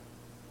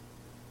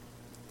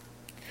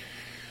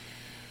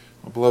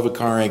Beloved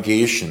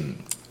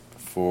congregation,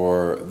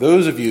 for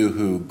those of you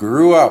who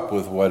grew up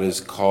with what is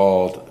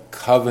called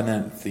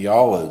covenant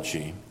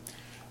theology,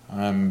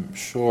 I'm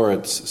sure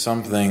it's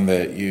something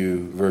that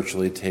you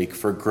virtually take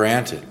for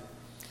granted.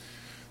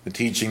 The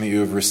teaching that you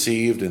have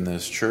received in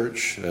this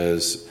church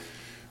has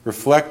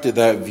reflected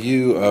that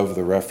view of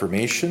the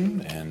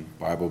Reformation and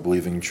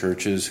Bible-believing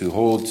churches who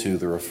hold to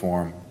the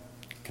Reformed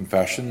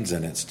confessions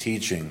and its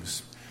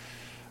teachings,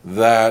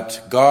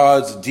 that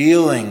God's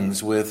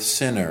dealings with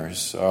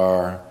sinners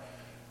are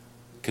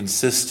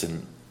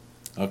consistent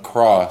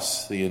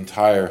across the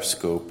entire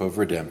scope of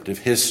redemptive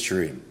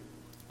history.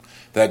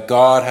 That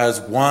God has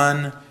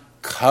one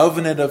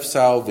covenant of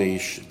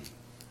salvation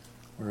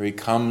where he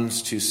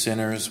comes to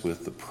sinners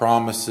with the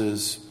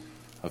promises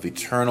of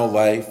eternal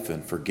life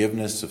and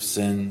forgiveness of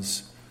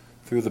sins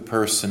through the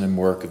person and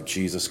work of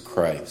Jesus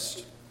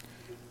Christ,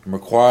 and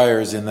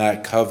requires in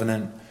that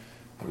covenant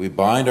that we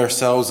bind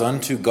ourselves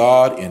unto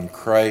God in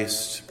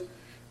Christ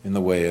in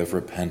the way of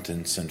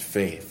repentance and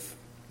faith.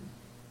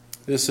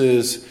 This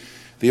is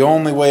the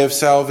only way of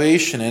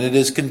salvation, and it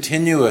is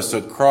continuous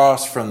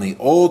across from the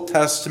Old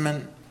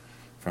Testament,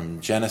 from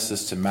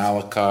Genesis to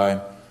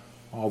Malachi,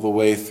 all the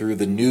way through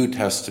the New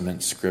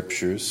Testament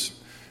scriptures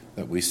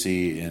that we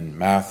see in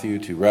Matthew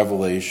to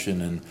Revelation,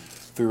 and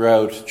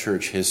throughout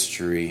church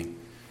history,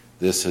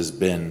 this has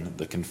been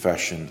the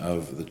confession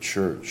of the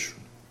church.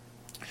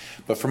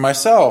 But for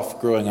myself,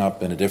 growing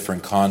up in a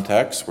different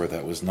context where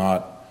that was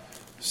not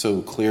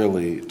so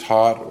clearly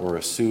taught or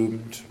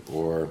assumed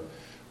or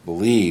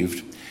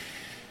believed,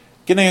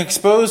 getting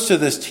exposed to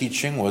this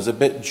teaching was a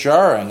bit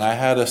jarring. I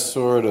had a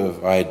sort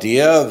of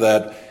idea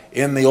that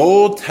in the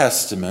Old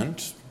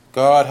Testament,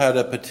 God had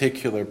a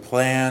particular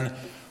plan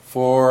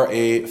for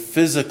a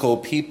physical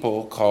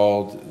people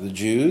called the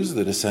Jews,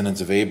 the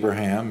descendants of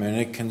Abraham, and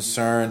it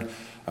concerned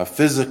a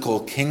physical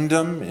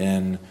kingdom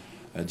in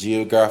a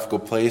geographical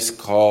place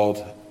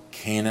called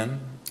Canaan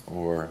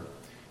or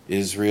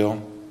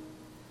Israel.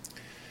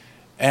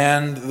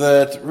 And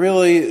that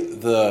really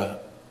the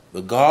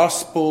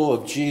gospel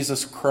of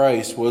Jesus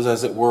Christ was,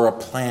 as it were, a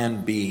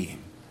plan B.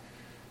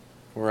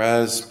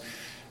 Whereas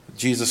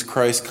Jesus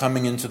Christ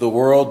coming into the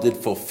world did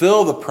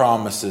fulfill the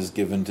promises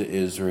given to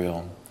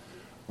Israel.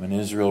 When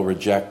Israel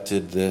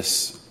rejected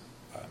this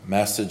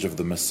message of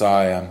the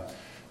Messiah,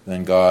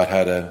 then God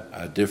had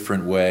a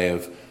different way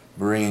of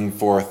bringing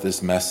forth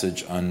this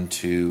message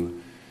unto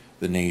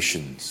the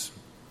nations.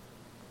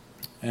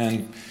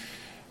 And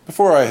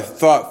before I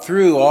thought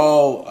through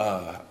all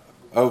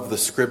of the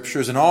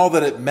scriptures and all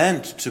that it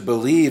meant to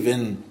believe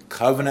in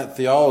covenant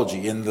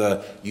theology, in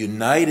the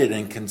united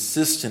and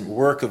consistent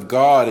work of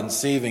God in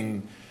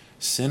saving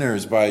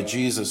sinners by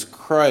Jesus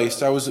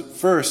Christ, I was at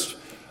first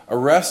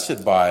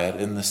arrested by it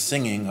in the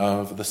singing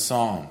of the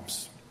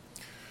Psalms.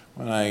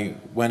 When I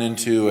went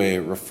into a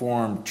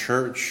Reformed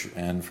church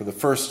and for the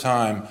first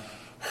time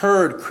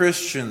heard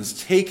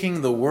Christians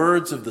taking the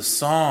words of the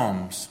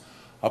Psalms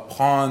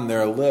upon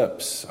their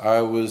lips,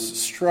 I was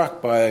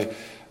struck by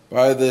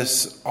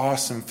this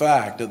awesome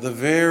fact that the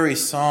very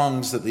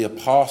songs that the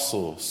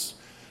apostles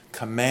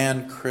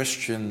command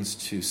Christians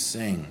to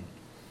sing,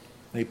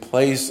 they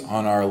place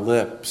on our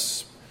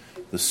lips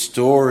the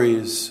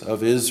stories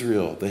of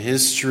Israel, the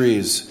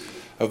histories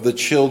of the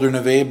children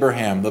of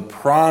Abraham, the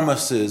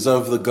promises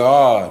of the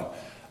God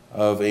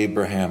of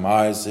Abraham,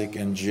 Isaac,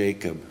 and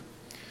Jacob.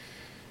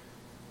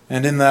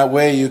 And in that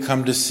way you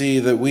come to see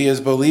that we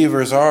as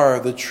believers are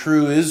the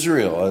true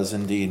Israel, as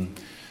indeed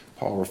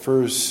Paul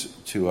refers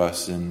to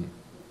us in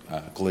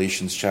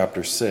Galatians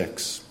chapter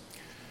 6.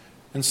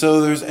 And so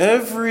there's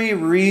every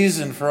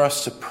reason for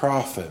us to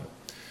profit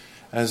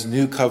as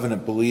new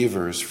covenant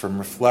believers from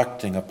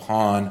reflecting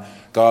upon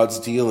God's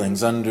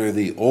dealings under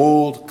the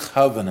old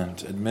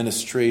covenant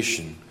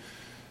administration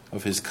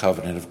of his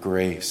covenant of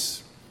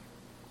grace.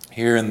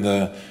 Here in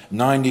the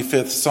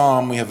 95th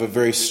Psalm, we have a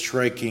very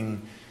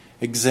striking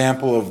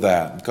example of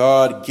that.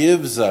 God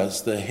gives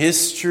us the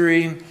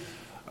history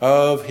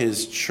of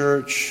his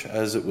church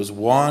as it was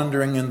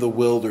wandering in the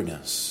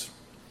wilderness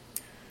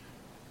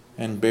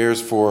and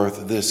bears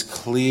forth this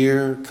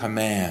clear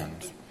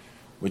command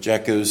which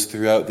echoes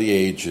throughout the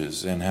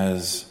ages and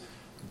has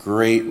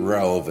great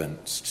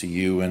relevance to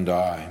you and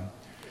I.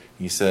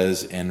 He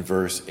says in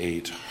verse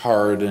 8,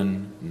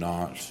 "Harden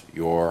not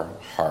your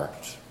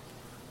heart.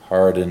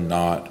 Harden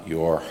not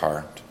your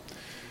heart."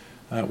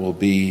 That will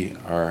be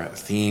our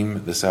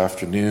theme this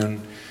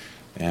afternoon.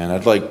 And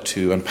I'd like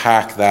to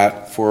unpack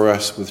that for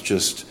us with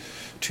just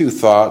two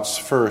thoughts.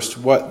 First,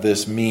 what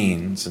this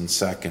means, and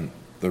second,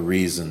 the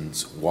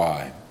reasons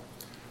why.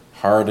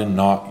 Harden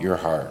not your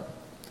heart.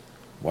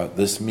 What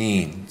this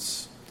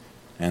means,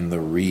 and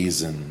the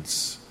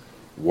reasons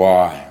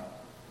why.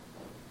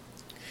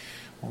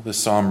 Well, this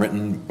psalm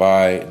written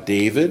by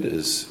David,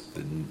 as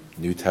the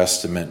New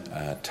Testament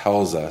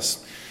tells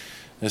us,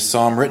 this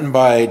psalm written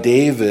by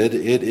David,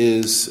 it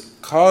is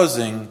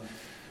causing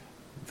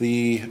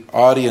the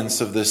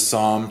audience of this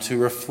psalm to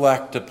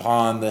reflect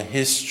upon the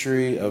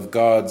history of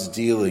God's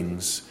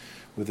dealings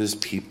with his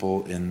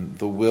people in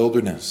the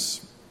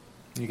wilderness.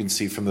 You can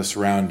see from the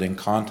surrounding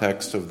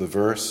context of the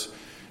verse,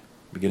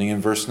 beginning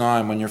in verse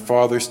 9, when your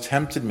fathers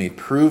tempted me,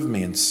 proved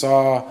me, and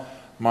saw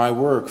my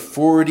work,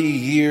 40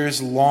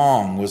 years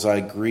long was I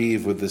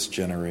grieved with this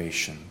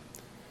generation,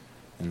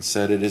 and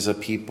said, it is a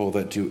people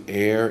that do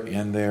err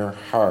in their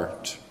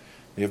heart.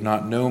 They have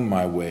not known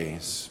my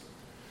ways,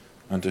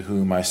 unto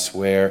whom I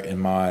swear in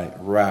my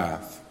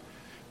wrath,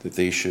 that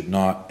they should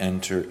not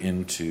enter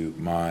into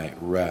my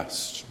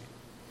rest.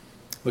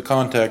 The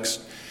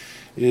context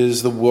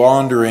is the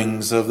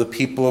wanderings of the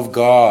people of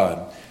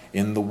God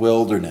in the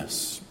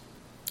wilderness.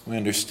 We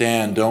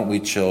understand, don't we,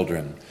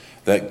 children,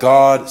 that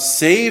God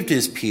saved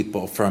his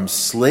people from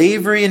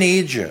slavery in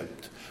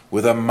Egypt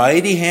with a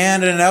mighty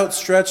hand and an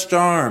outstretched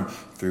arm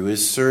through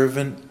his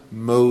servant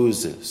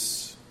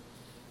Moses.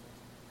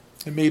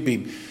 And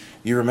maybe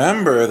you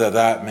remember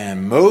that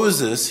man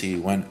Moses, he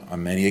went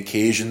on many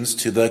occasions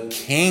to the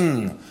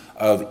king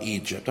of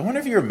Egypt. I wonder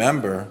if you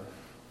remember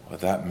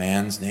what that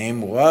man's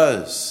name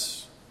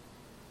was.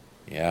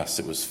 Yes,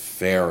 it was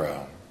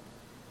Pharaoh.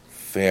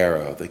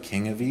 Pharaoh, the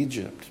king of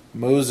Egypt.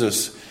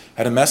 Moses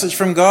had a message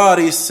from God.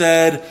 He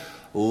said,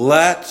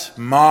 let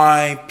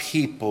my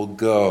people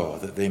go,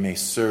 that they may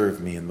serve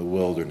me in the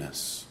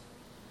wilderness.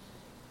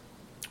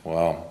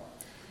 Well,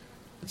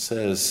 it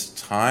says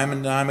time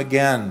and time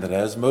again that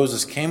as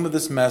Moses came with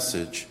this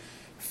message,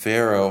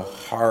 Pharaoh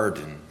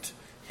hardened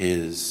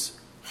his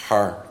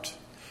heart.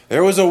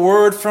 There was a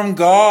word from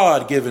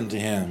God given to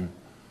him,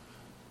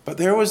 but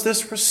there was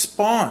this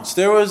response.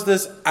 There was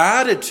this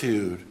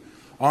attitude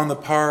on the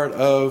part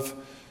of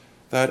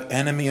that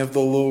enemy of the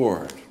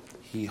Lord.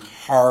 He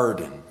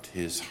hardened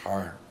his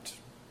heart.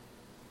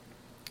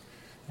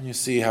 And you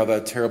see how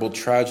that terrible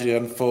tragedy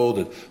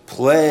unfolded.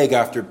 Plague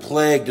after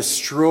plague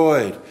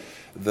destroyed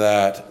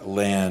that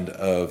land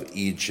of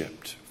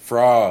Egypt.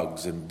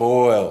 Frogs and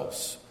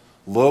boils,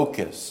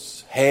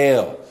 locusts,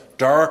 hail,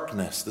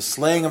 darkness, the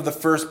slaying of the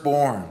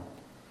firstborn.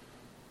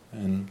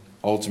 And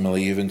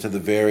ultimately, even to the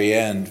very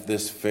end,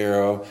 this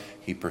Pharaoh,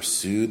 he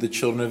pursued the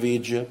children of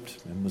Egypt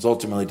and was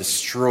ultimately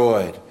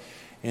destroyed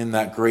in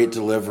that great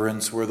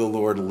deliverance where the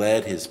Lord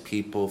led his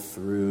people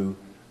through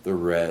the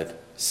Red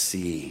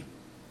Sea.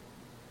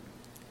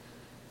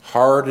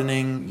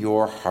 Hardening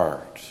your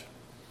heart.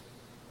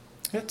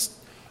 It's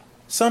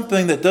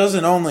something that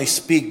doesn't only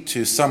speak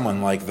to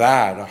someone like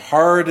that, a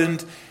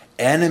hardened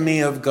enemy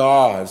of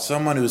God,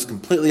 someone who is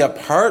completely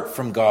apart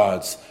from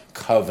God's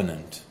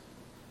covenant.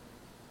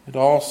 It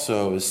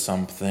also is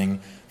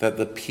something that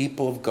the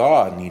people of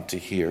God need to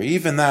hear.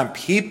 Even that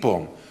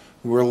people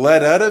who were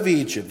led out of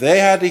Egypt, they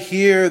had to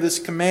hear this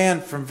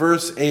command from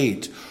verse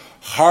 8,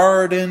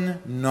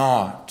 harden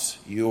not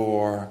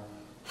your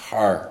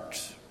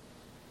heart.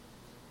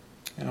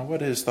 Now,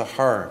 what is the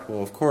heart?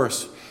 Well, of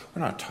course,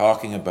 we're not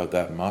talking about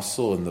that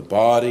muscle in the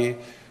body,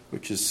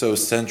 which is so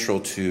central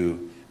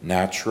to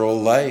natural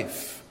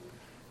life.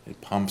 It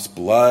pumps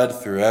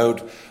blood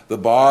throughout the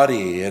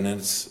body, and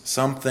it's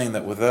something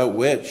that without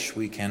which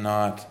we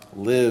cannot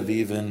live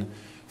even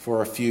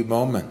for a few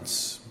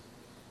moments.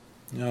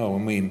 No,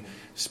 when we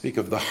speak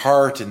of the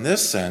heart in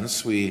this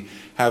sense, we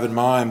have in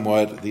mind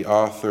what the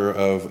author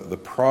of the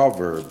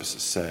Proverbs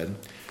said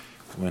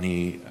when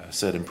he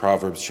said in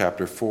Proverbs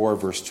chapter 4,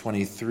 verse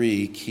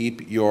 23,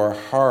 keep your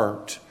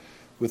heart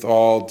with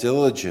all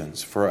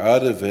diligence, for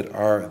out of it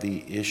are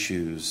the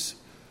issues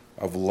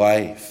of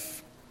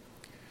life.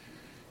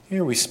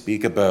 Here we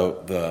speak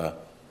about the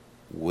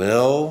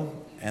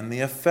will and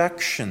the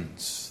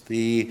affections,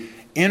 the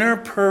inner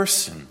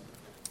person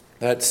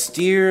that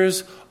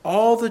steers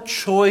all the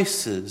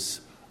choices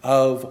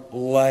of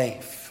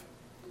life.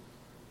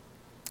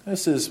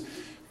 This is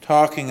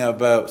talking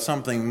about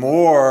something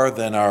more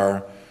than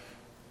our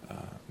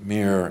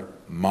mere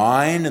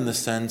mind in the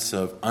sense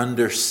of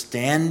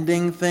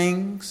understanding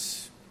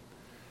things.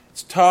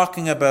 It's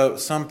talking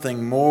about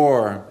something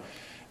more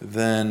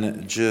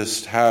than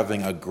just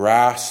having a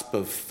grasp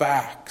of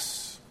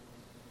facts.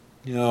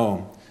 You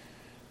know,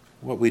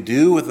 what we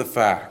do with the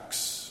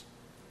facts,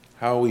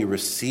 how we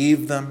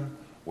receive them,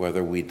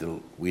 whether we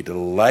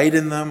delight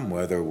in them,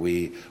 whether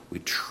we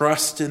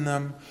trust in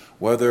them,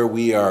 whether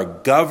we are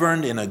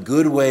governed in a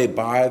good way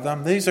by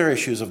them. These are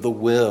issues of the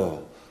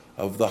will,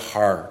 of the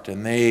heart,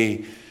 and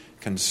they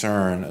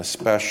concern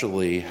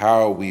especially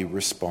how we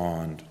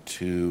respond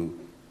to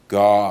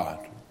God.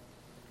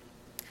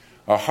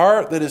 A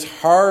heart that is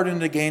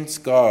hardened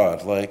against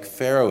God, like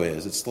Pharaoh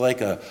is, it's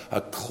like a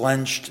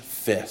clenched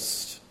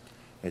fist.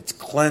 It's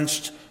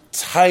clenched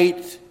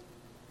tight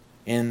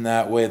in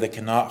that way that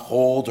cannot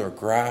hold or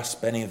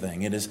grasp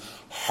anything. It is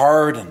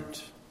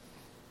hardened.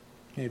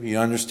 Maybe you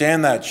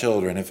understand that,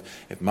 children.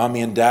 If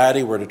mommy and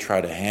daddy were to try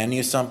to hand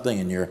you something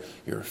and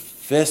your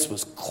fist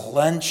was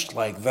clenched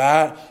like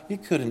that, you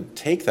couldn't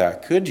take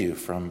that, could you,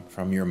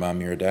 from your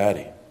mommy or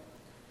daddy?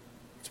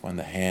 It's when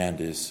the hand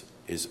is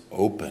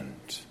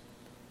opened.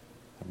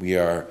 We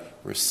are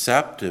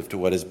receptive to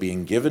what is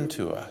being given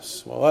to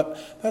us. Well,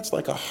 that's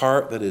like a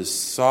heart that is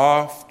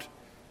soft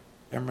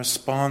and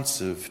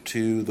responsive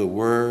to the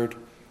Word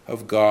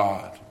of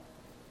God.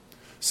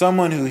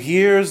 Someone who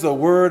hears the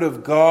word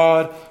of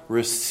God,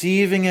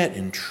 receiving it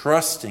in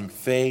trusting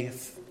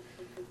faith.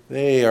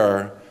 They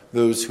are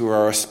those who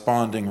are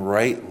responding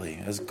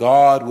rightly, as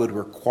God would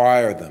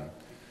require them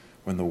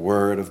when the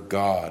word of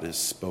God is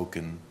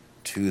spoken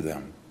to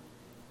them.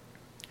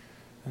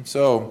 And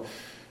so,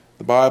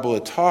 the Bible,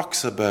 it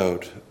talks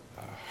about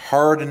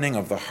hardening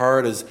of the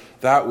heart as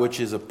that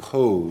which is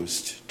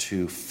opposed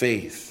to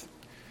faith.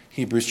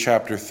 Hebrews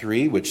chapter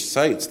 3, which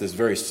cites this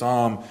very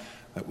psalm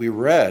that we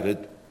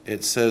read,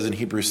 it says in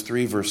Hebrews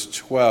 3 verse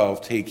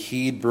 12, "Take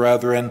heed,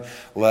 brethren,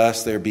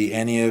 lest there be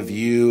in any of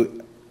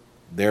you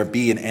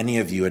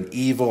an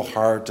evil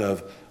heart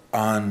of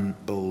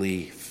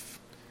unbelief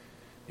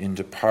in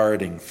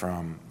departing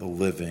from the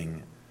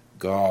living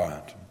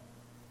God."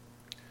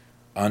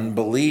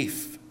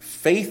 Unbelief,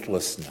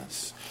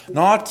 faithlessness,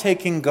 not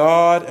taking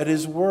God at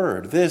his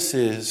word. This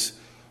is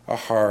a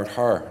hard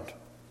heart.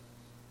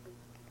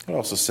 I could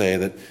also say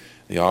that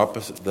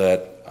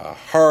a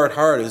hard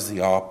heart is the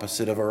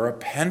opposite of a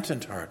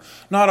repentant heart.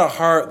 Not a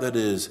heart that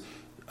is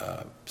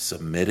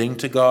submitting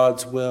to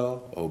God's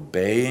will,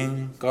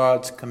 obeying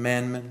God's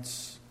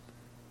commandments.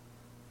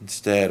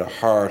 Instead, a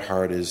hard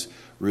heart is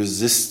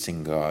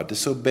resisting God,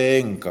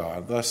 disobeying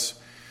God. Thus,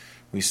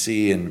 we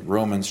see in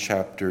Romans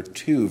chapter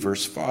 2,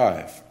 verse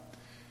 5,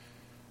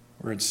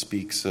 where it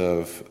speaks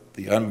of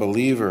the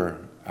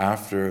unbeliever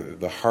after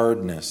the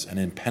hardness and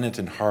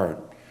impenitent heart,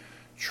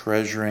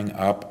 treasuring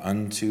up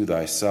unto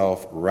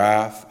thyself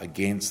wrath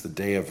against the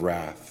day of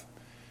wrath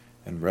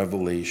and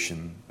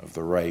revelation of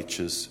the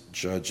righteous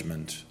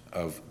judgment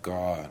of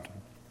God.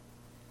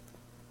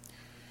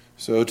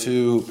 So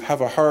to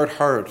have a hard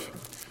heart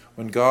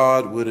when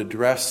God would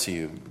address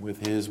you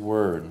with his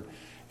word,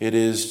 it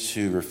is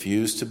to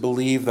refuse to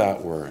believe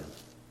that word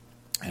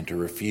and to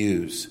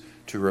refuse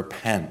to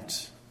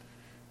repent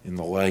in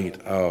the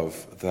light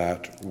of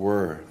that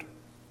word.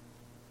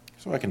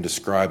 So I can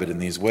describe it in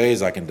these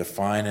ways. I can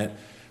define it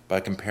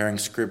by comparing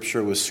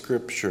Scripture with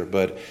Scripture.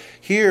 But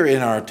here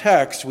in our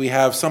text, we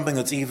have something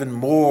that's even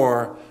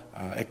more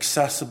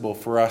accessible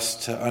for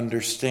us to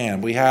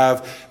understand. We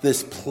have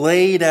this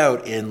played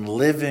out in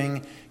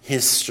living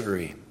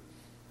history.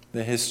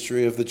 The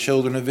history of the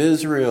children of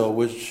Israel,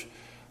 which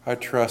I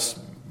trust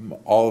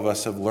all of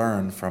us have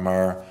learned from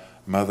our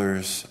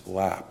mother's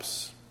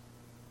laps.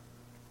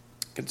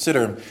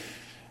 Consider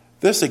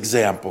this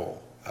example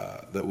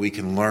that we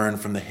can learn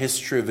from the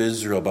history of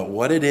Israel about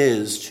what it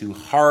is to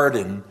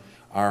harden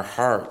our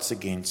hearts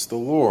against the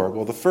Lord.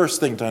 Well, the first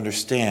thing to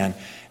understand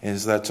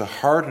is that to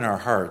harden our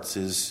hearts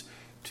is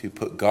to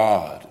put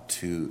God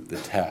to the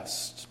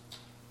test.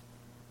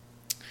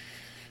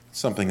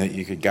 Something that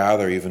you could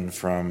gather even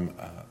from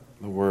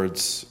the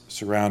words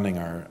surrounding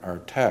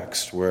our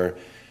text, where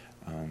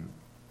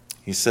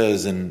he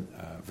says in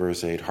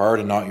verse 8,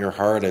 "Harden not your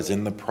heart as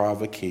in the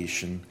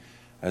provocation,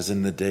 as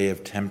in the day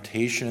of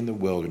temptation in the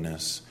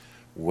wilderness,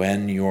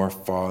 when your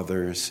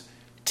fathers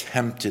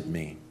tempted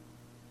me,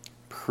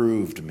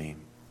 proved me,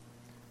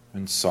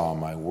 and saw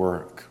my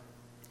work."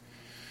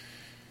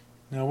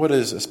 Now, what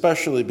is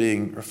especially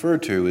being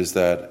referred to is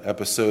that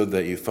episode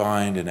that you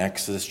find in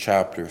Exodus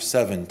chapter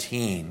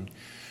 17,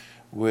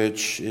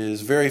 which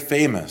is very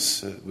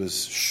famous. It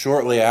was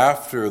shortly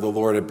after the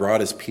Lord had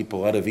brought his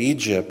people out of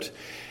Egypt,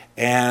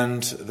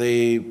 and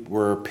they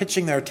were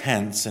pitching their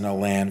tents in a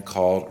land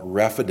called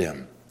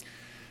Rephidim.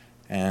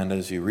 And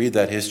as you read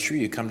that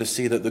history, you come to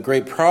see that the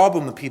great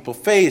problem the people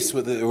faced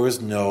was that there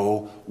was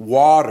no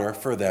water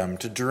for them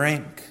to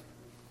drink.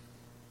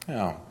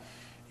 Now,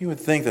 you would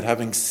think that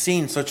having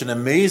seen such an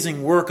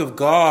amazing work of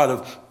God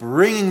of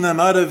bringing them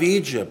out of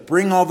Egypt,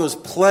 bring all those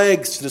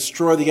plagues to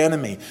destroy the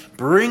enemy,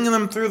 bring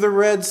them through the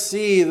Red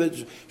Sea,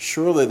 that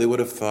surely they would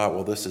have thought,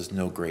 well, this is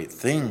no great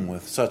thing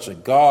with such a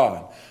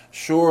God.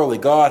 Surely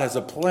God has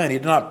a plan. He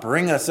did not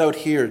bring us out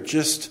here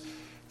just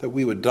that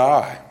we would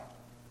die.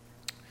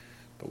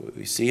 But what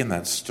we see in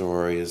that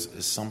story is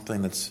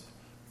something that's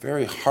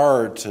very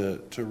hard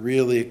to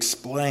really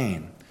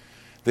explain.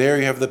 There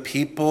you have the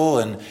people,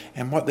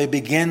 and what they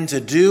begin to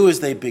do is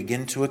they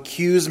begin to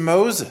accuse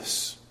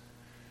Moses.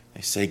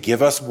 They say,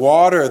 "Give us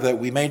water that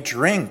we may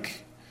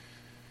drink."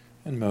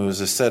 And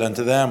Moses said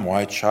unto them,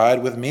 "Why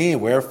chide with me?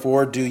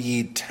 Wherefore do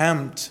ye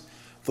tempt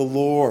the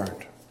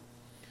Lord?"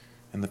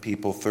 And the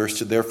people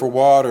thirsted there for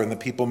water, and the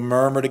people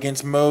murmured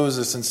against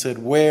Moses and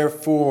said,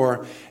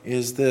 "Wherefore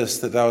is this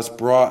that thou hast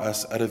brought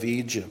us out of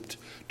Egypt,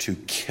 to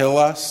kill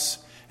us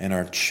and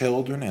our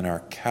children and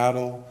our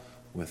cattle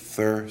with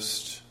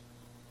thirst?"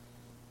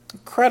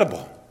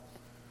 Incredible.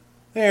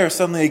 They are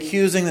suddenly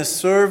accusing the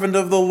servant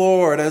of the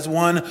Lord as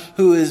one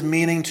who is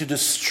meaning to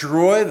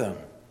destroy them.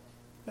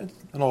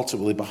 And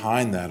ultimately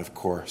behind that, of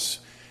course,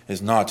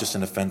 is not just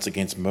an offense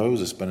against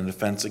Moses, but an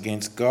offense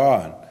against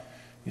God.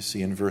 You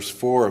see in verse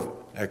 4 of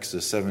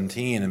Exodus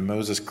 17, "And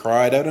Moses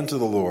cried out unto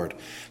the Lord,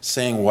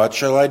 saying, What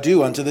shall I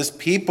do unto this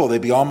people? They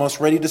be almost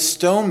ready to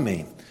stone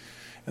me.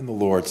 And the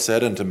Lord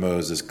said unto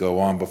Moses, Go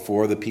on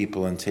before the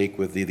people, and take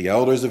with thee the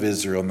elders of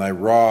Israel, and thy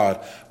rod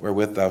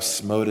wherewith thou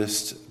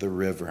smotest the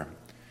river.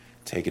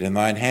 Take it in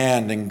thine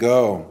hand, and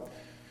go.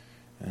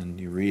 And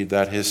you read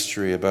that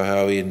history about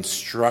how he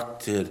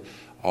instructed,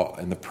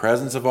 in the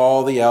presence of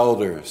all the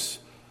elders,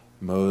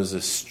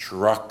 Moses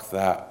struck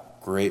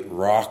that great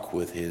rock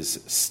with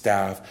his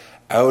staff.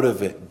 Out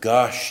of it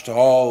gushed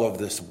all of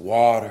this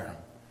water,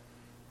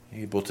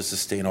 able to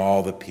sustain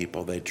all the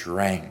people. They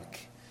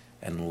drank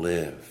and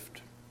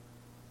lived.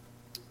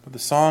 But the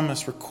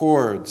psalmist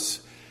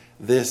records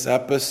this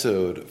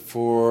episode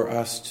for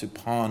us to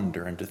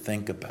ponder and to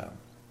think about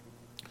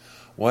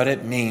what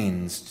it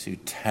means to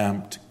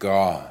tempt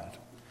God.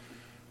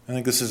 I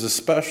think this is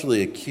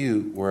especially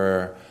acute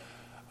where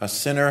a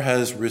sinner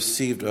has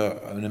received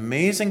an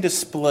amazing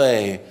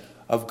display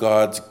of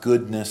God's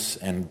goodness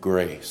and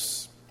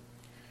grace.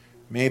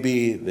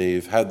 Maybe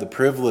they've had the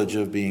privilege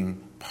of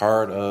being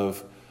part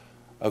of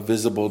a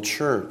visible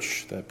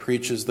church that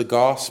preaches the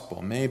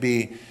gospel.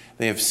 Maybe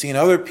they have seen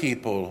other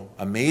people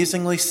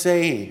amazingly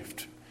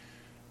saved,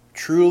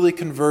 truly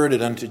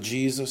converted unto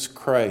Jesus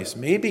Christ.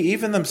 Maybe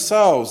even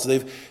themselves,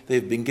 they've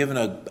been given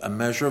a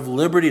measure of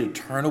liberty to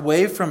turn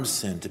away from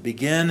sin, to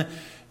begin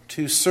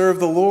to serve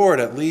the Lord,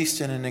 at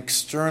least in an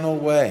external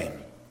way.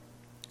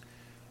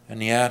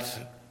 And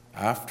yet,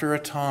 after a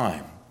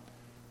time,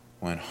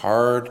 when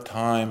hard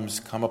times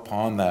come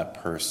upon that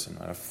person,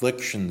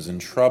 afflictions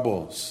and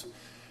troubles,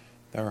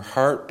 their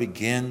heart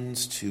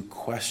begins to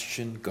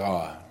question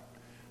God,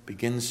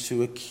 begins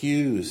to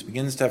accuse,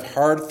 begins to have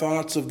hard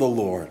thoughts of the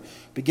Lord,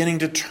 beginning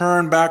to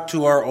turn back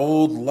to our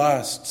old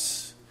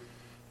lusts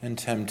and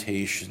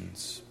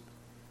temptations,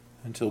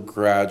 until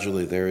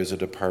gradually there is a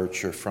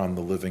departure from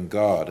the living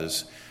God,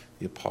 as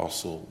the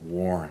apostle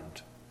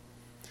warned.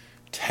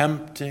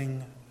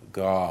 Tempting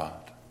God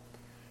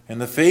in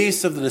the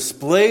face of the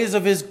displays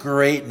of his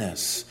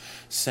greatness,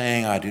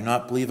 saying, I do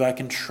not believe I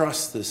can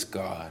trust this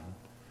God.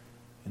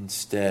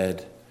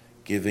 Instead,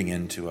 giving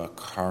into a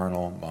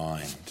carnal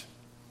mind.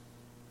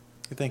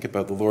 You think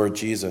about the Lord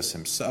Jesus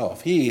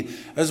himself. He,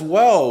 as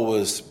well,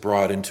 was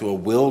brought into a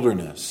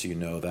wilderness. You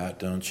know that,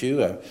 don't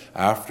you?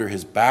 After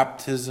his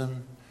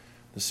baptism,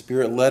 the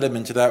Spirit led him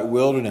into that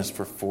wilderness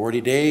for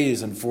 40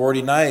 days and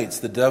 40 nights.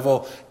 The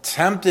devil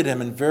tempted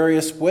him in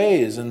various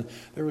ways. And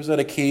there was that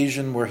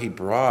occasion where he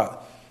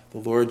brought the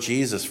Lord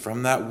Jesus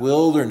from that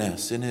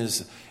wilderness in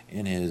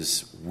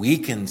his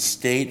weakened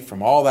state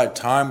from all that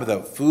time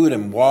without food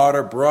and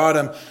water, brought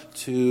him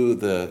to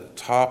the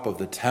top of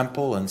the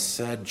temple and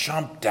said,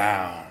 jump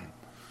down.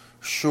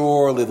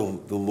 Surely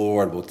the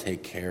Lord will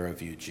take care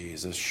of you,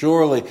 Jesus.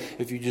 Surely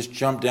if you just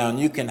jump down,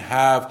 you can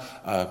have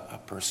a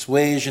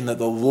persuasion that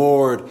the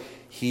Lord,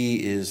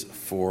 he is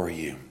for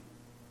you.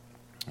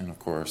 And of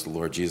course, the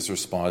Lord Jesus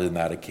responded in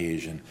that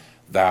occasion,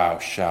 thou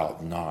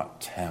shalt not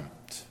tempt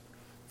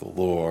the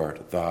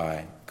Lord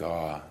thy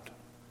God.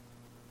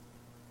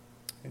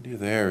 The idea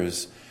there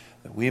is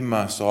that we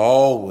must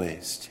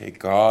always take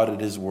God at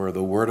his word.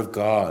 The word of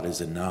God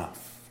is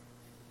enough.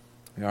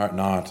 We ought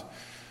not,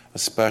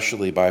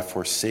 especially by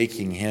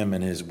forsaking him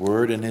and his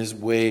word and his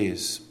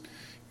ways,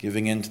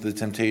 giving in to the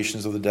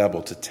temptations of the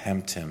devil to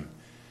tempt him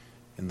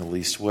in the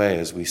least way,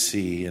 as we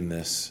see in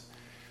this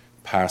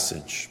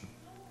passage.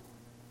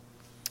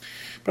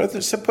 But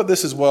I put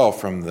this as well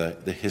from the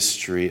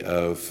history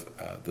of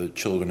the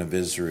children of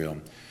Israel,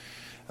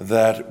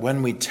 that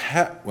when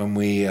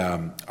we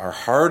are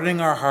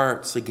hardening our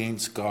hearts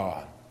against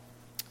God,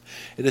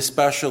 it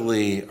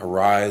especially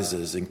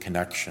arises in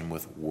connection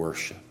with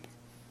worship.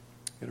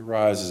 It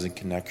arises in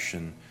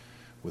connection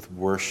with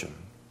worship.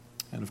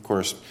 And of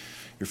course,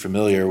 you're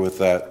familiar with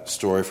that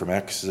story from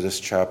Exodus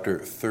chapter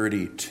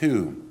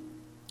 32,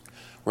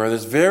 where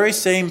this very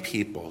same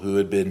people who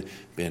had been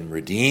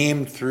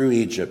redeemed through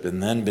Egypt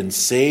and then been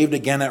saved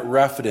again at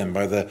Rephidim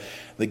by the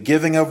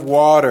giving of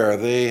water,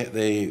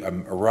 they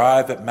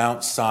arrive at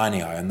Mount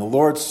Sinai. And the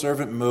Lord's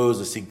servant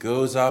Moses, he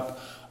goes up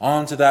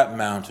onto that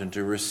mountain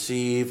to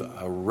receive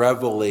a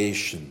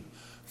revelation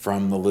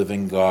from the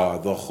living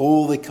God, the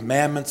holy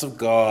commandments of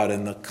God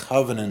and the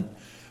covenant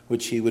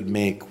which he would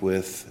make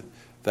with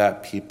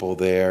that people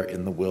there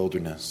in the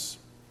wilderness.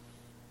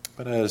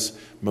 But as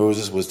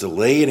Moses was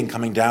delayed in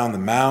coming down the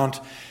mount,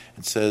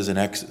 it says in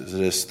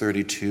Exodus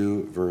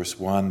 32, verse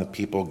 1, the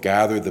people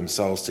gathered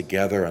themselves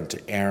together unto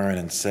Aaron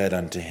and said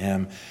unto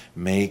him,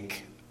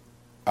 make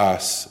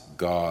us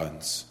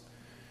gods,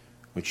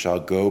 which shall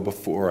go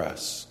before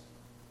us.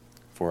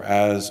 For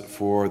as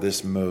for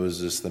this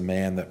Moses, the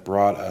man that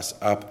brought us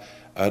up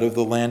out of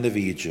the land of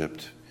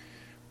Egypt,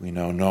 we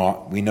know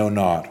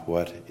not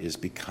what is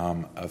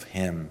become of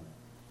him.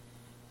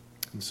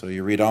 And so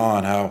you read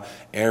on how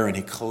Aaron,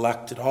 he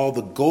collected all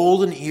the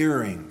golden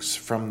earrings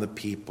from the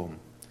people.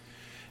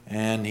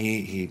 And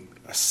he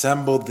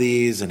assembled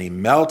these and he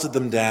melted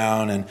them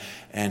down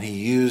and he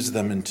used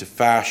them to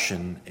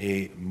fashion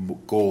a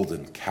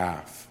golden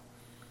calf.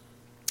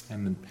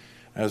 And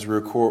as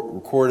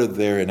recorded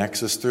there in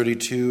Exodus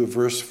 32,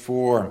 verse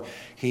 4,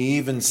 he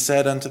even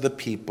said unto the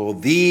people,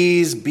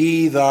 these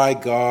be thy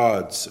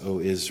gods, O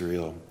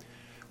Israel,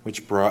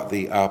 which brought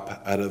thee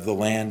up out of the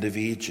land of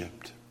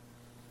Egypt.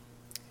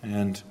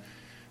 And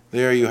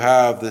there you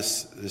have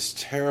this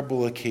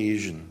terrible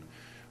occasion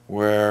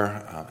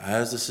where,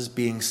 as this is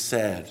being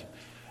said,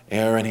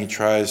 Aaron, he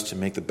tries to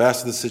make the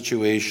best of the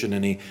situation,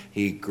 and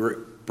he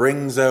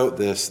brings out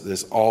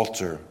this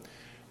altar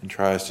and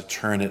tries to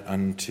turn it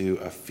unto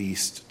a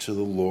feast to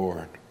the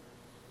Lord.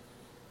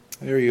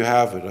 There you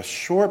have it, a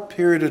short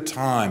period of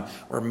time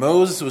where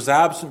Moses was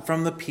absent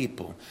from the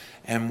people.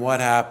 And what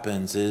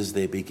happens is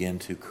they begin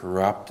to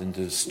corrupt and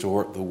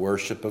distort the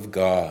worship of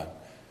God.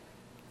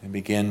 They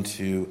begin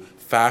to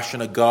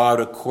fashion a God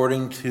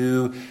according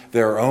to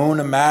their own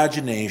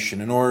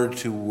imagination in order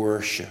to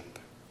worship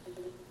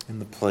in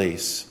the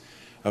place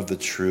of the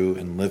true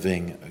and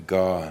living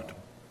God.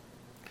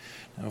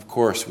 Now, of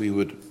course, we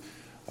would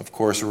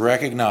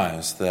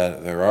recognize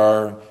that there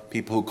are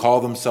people who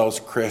call themselves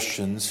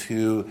Christians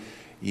who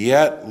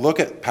yet look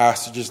at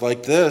passages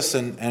like this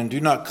and do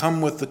not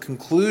come with the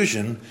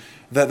conclusion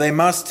that they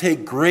must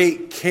take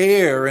great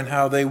care in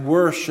how they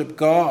worship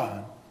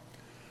God.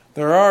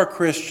 There are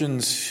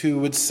Christians who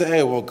would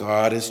say, well,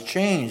 God has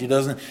changed. He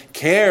doesn't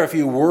care if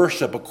you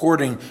worship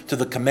according to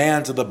the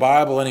commands of the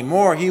Bible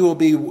anymore. He will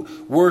be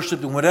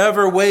worshipped in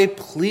whatever way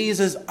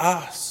pleases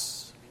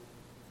us.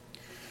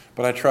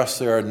 But I trust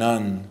there are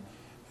none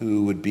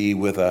who would be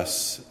with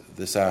us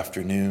this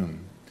afternoon.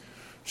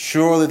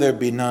 Surely there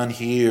be none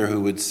here who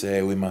would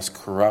say we must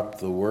corrupt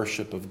the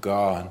worship of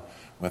God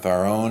with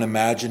our own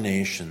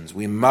imaginations.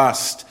 We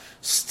must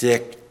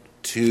stick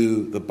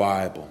to the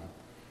Bible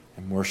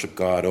and worship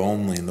God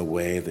only in the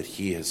way that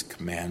He has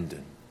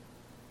commanded.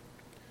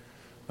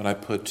 But I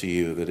put to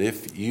you that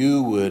if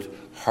you would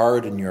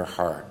harden your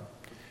heart,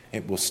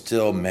 it will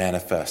still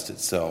manifest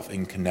itself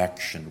in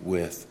connection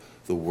with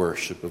the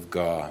worship of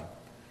God.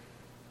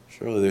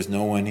 Surely there's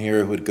no one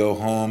here who would go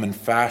home and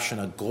fashion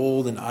a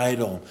golden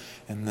idol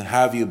and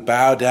have you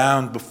bow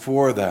down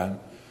before that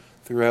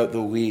throughout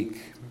the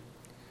week.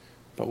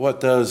 But what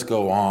does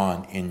go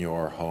on in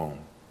your home?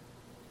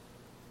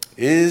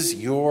 Is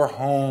your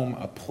home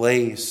a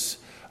place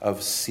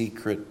of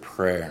secret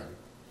prayer?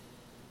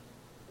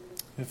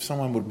 If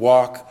someone would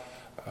walk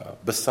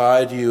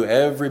beside you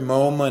every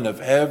moment of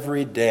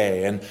every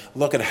day and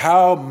look at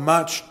how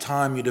much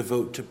time you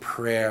devote to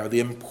prayer, the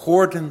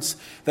importance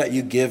that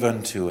you give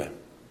unto it,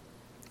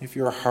 if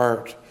your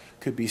heart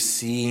could be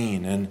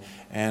seen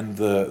and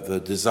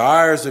the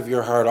desires of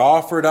your heart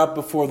offered up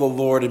before the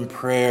Lord in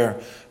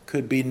prayer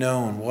could be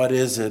known, what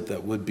is it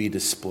that would be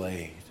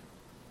displayed?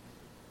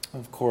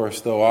 Of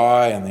course, though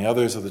I and the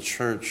others of the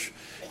church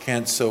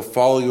can't so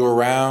follow you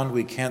around,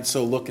 we can't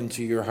so look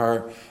into your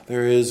heart,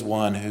 there is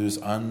one whose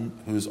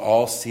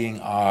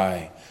all-seeing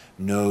eye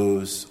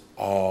knows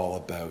all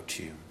about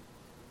you.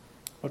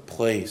 What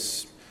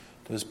place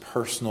does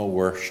personal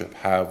worship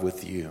have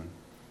with you?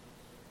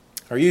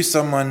 Are you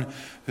someone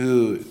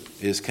who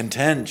is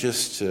content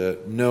just to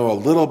know a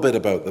little bit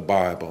about the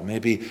Bible?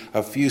 Maybe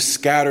a few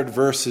scattered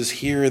verses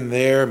here and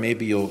there.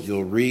 Maybe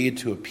you'll read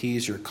to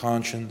appease your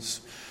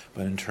conscience.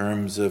 But in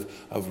terms of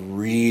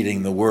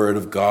reading the Word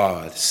of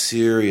God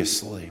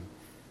seriously,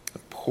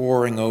 of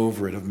poring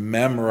over it, of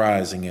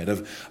memorizing it,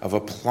 of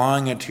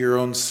applying it to your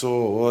own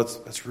soul, well,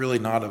 that's really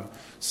not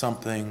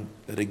something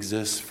that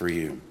exists for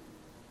you.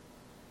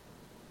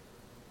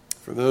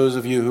 For those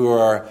of you who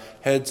are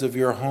heads of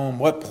your home,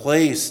 what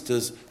place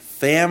does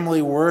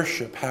family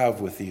worship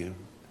have with you?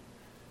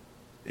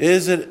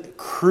 Is it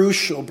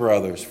crucial,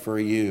 brothers, for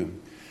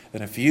you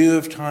that if you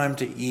have time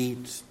to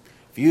eat,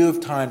 if you have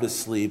time to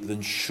sleep,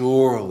 then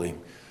surely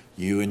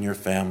you and your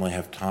family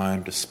have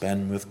time to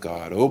spend with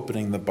God,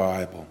 opening the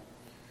Bible,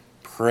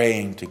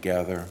 praying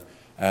together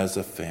as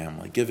a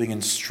family, giving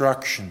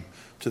instruction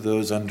to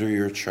those under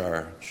your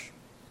charge.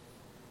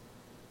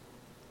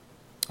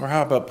 Or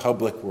how about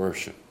public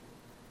worship?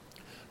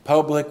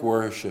 Public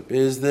worship,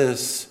 is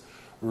this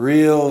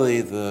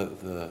really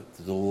the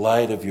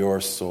delight of your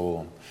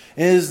soul?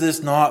 Is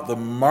this not the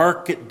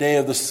market day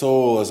of the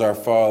soul, as our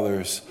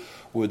fathers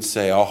would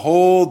say, a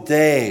whole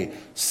day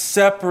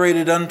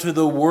separated unto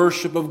the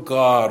worship of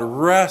God,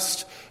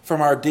 rest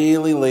from our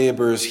daily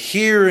labors,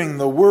 hearing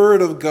the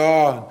word of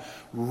God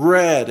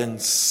read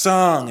and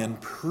sung and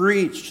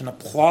preached and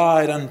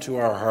applied unto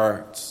our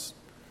hearts,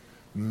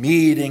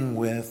 meeting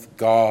with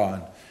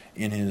God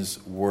in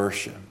His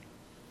worship?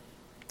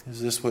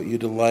 Is this what you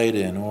delight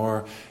in,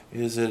 or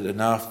is it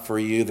enough for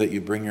you that you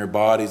bring your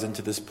bodies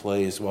into this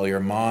place while your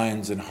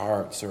minds and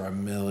hearts are a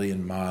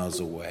million miles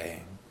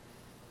away?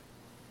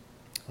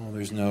 Well,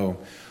 there's no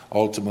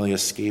ultimately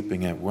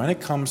escaping it. When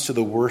it comes to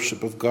the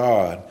worship of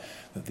God,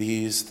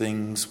 these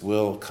things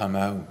will come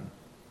out.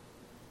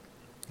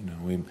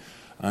 We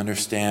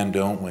understand,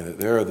 don't we, that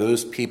there are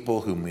those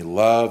people whom we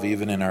love,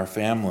 even in our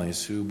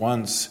families, who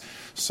once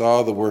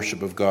saw the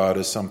worship of God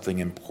as something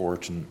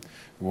important,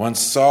 who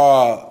once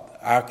saw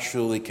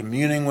actually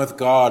communing with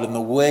God in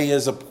the way He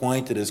is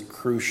appointed as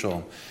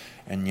crucial.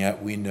 And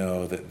yet we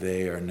know that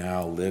they are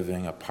now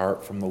living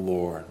apart from the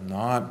Lord,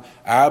 not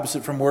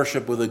absent from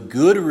worship with a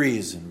good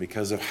reason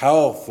because of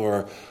health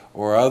or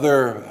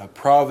other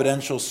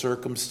providential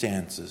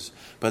circumstances,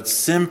 but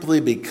simply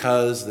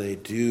because they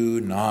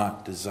do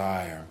not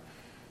desire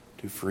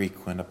to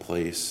frequent a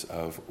place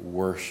of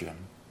worship.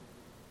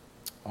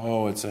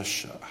 Oh, it's a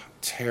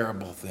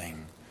terrible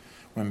thing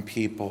when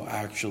people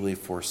actually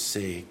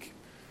forsake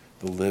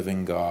the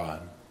living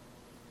God.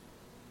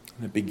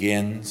 And it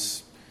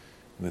begins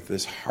with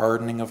this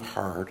hardening of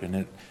heart, and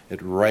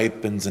it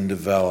ripens and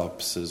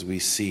develops, as we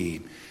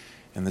see,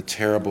 in the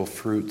terrible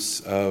fruits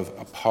of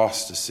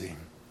apostasy.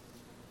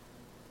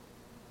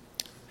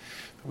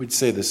 We'd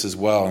say this as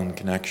well in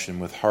connection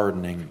with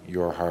hardening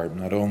your heart.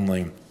 Not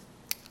only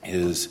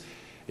is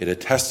it a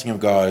testing of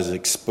God, is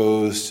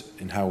exposed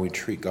in how we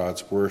treat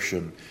God's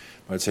worship,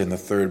 but I'd say in the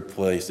third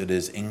place, it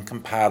is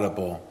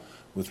incompatible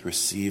with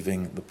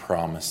receiving the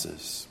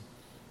promises.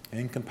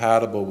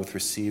 Incompatible with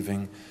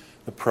receiving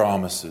the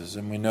promises.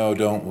 And we know,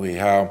 don't we,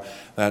 how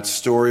that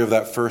story of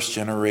that first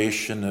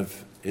generation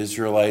of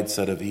Israelites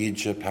out of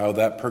Egypt, how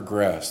that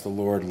progressed. The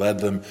Lord led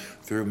them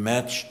through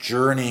much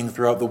journeying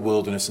throughout the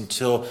wilderness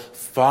until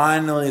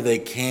finally they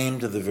came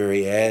to the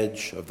very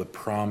edge of the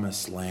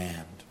promised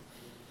land.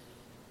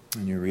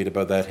 And you read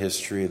about that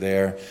history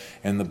there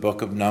in the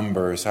book of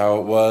Numbers, how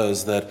it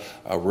was that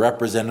a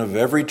representative of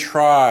every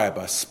tribe,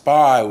 a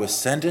spy, was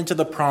sent into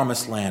the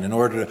promised land in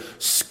order to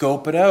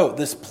scope it out.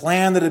 This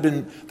land that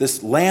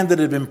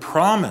had been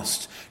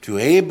promised to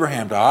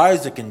Abraham, to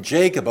Isaac, and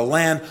Jacob, a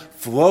land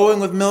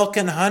flowing with milk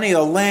and honey, a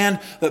land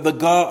that the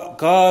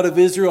God of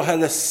Israel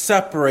had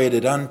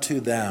separated unto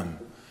them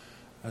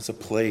as a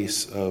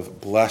place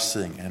of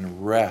blessing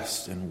and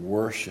rest and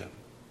worship.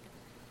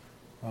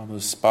 Well,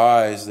 those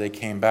spies, they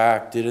came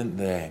back, didn't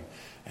they?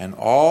 And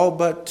all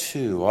but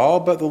the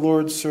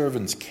Lord's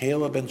servants,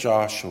 Caleb and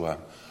Joshua,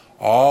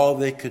 all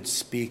they could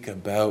speak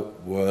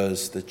about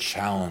was the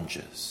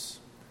challenges.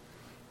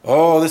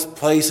 Oh, this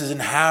place is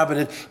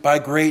inhabited by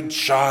great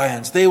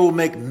giants. They will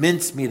make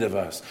mincemeat of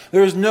us.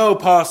 There is no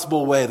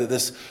possible way that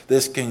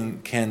this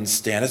can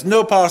stand. There's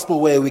no possible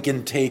way we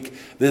can take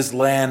this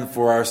land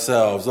for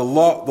ourselves. The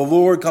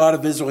Lord God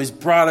of Israel, He's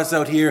brought us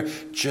out here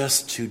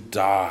just to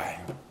die.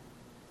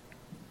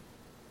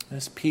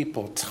 This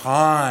people,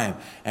 time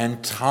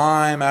and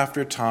time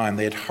after time,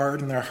 they had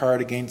hardened their heart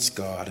against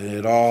God, and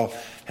it all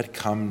had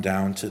come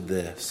down to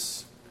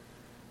this.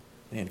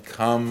 They had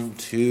come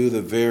to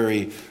the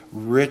very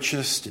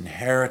richest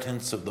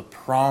inheritance of the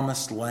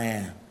promised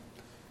land,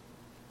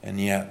 and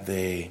yet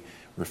they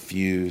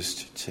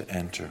refused to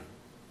enter.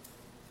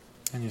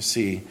 And you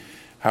see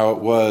how it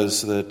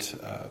was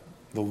that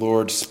the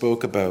Lord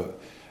spoke about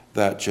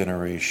that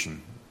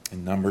generation.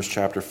 In Numbers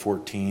chapter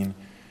 14,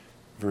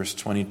 Verse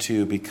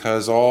 22,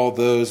 because all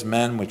those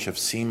men which have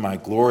seen my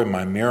glory,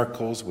 my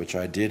miracles, which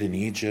I did in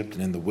Egypt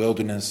and in the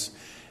wilderness,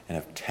 and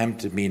have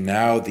tempted me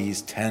now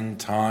these 10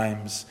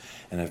 times,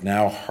 and have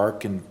not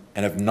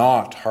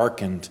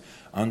hearkened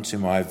unto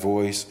my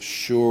voice,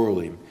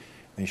 surely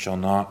they shall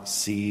not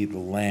see the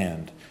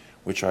land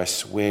which I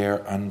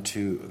swear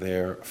unto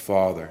their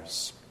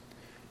fathers,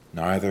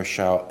 neither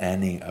shall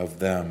any of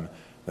them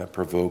that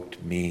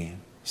provoked me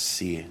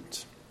see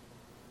it.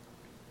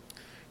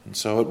 And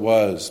so it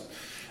was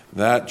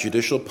that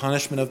judicial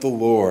punishment of the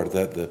Lord,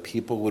 that the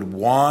people would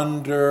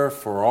wander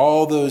for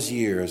all those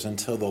years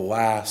until the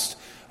last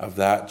of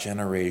that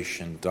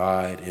generation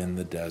died in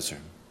the desert.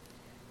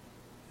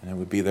 And it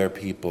would be their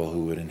people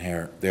who would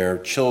inherit, their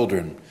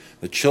children,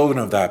 the children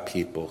of that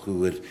people who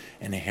would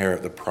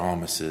inherit the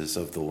promises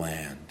of the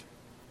land.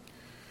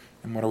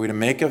 And what are we to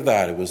make of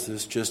that? Was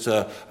this just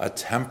a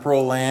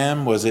temporal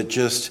land? Was it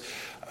just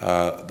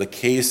the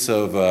case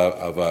of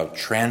a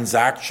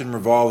transaction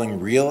revolving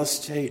real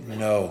estate?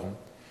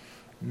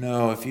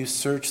 No, if you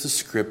search the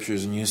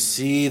scriptures and you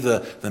see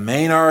the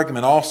main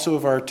argument also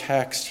of our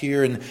text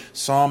here in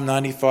Psalm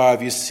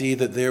 95, you see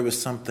that there was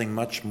something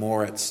much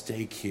more at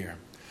stake here.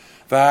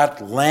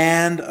 That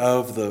land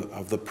of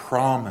the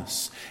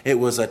promise, it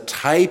was a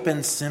type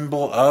and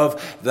symbol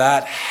of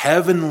that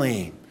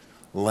heavenly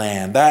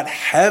land, that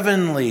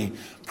heavenly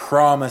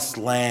promised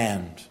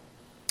land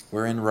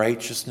wherein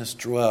righteousness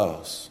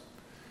dwells.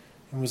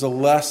 It was a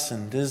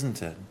lesson,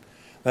 isn't it?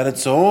 That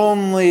it's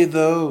only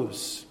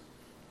those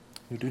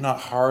who do not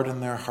harden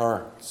their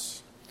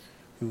hearts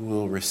who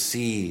will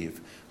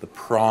receive the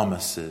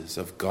promises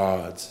of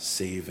God's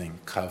saving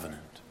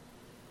covenant.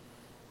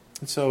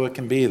 And so it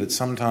can be that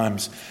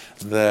sometimes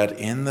that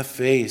in the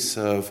face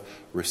of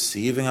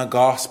receiving a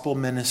gospel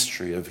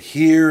ministry, of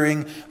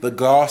hearing the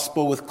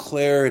gospel with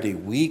clarity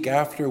week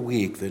after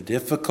week, the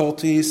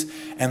difficulties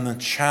and the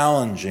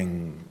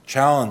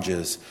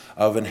challenges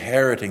of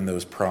inheriting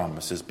those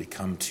promises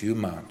become too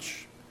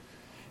much,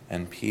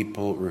 and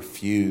people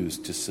refuse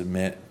to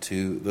submit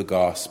to the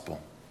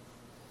gospel.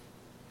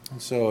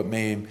 And so it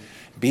may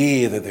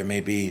be that there may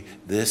be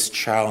this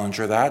challenge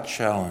or that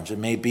challenge. It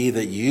may be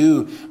that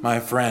you, my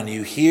friend,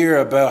 you hear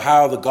about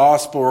how the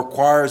gospel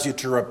requires you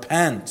to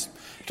repent,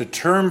 to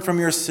turn from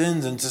your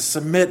sins and to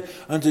submit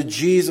unto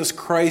Jesus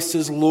Christ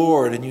as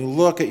Lord. And you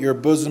look at your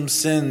bosom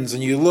sins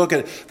and you look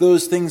at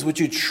those things which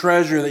you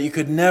treasure that you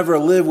could never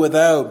live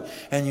without,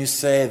 and you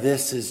say,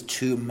 this is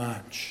too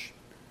much.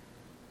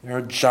 There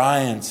are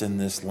giants in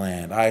this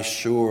land. I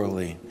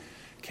surely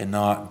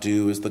cannot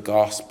do as the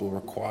gospel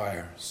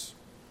requires.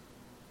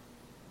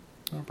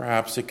 Or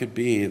perhaps it could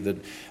be that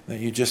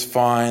you just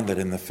find that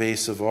in the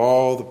face of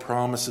all the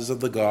promises of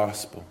the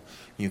gospel,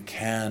 you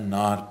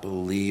cannot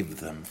believe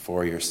them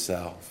for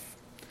yourself.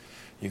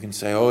 You can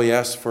say, oh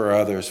yes, for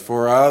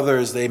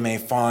others they may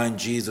find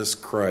Jesus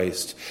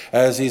Christ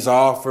as he's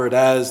offered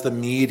as the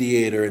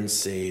mediator and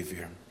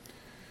Savior.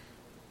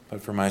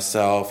 But for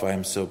myself, I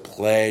am so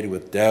plagued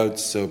with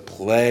doubts, so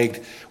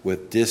plagued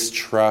with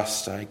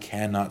distrust, I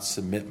cannot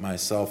submit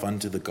myself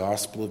unto the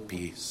gospel of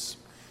peace.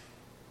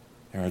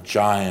 There are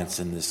giants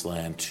in this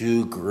land,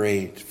 too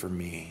great for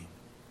me.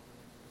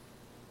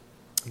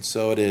 And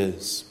so it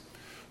is.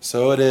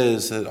 So it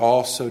is that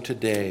also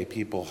today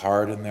people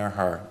harden their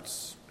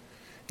hearts.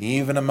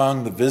 Even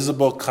among the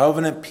visible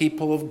covenant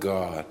people of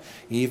God,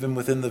 even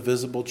within the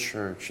visible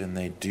church, and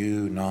they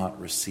do not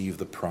receive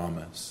the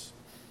promise.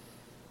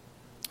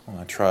 Well,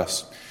 I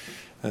trust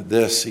that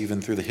this,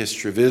 even through the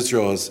history of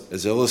Israel,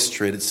 has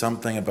illustrated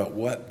something about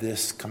what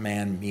this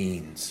command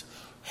means.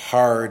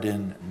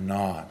 Harden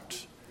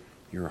not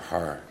your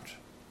heart.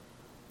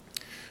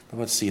 But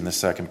let's see in the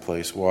second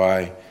place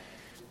why,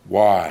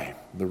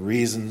 the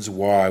reasons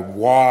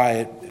why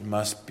it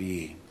must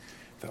be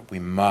that we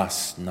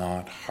must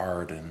not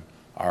harden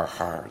our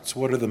hearts.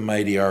 What are the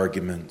mighty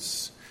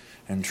arguments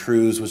and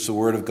truths which the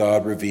Word of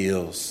God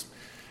reveals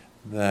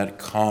that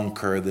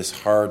conquer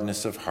this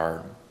hardness of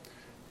heart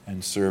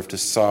and serve to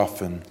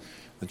soften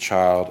the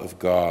child of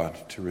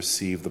God to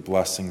receive the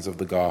blessings of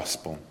the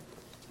gospel?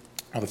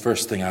 Well, the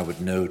first thing I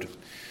would note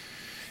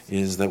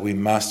is that we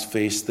must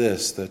face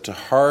this, that to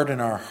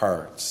harden our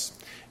hearts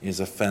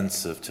is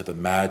offensive to the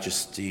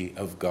majesty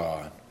of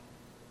God.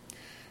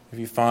 If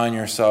you find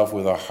yourself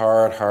with a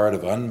hard heart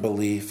of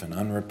unbelief and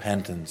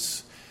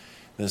unrepentance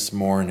this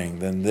morning,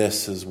 then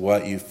this is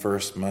what you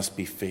first must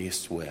be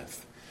faced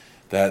with.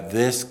 That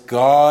this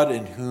God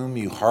in whom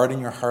you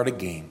harden your heart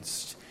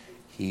against,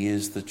 he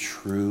is the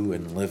true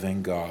and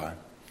living God.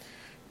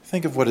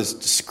 Think of what is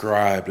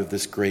described of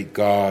this great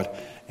God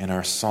in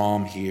our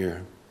psalm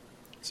here.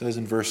 It says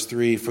in verse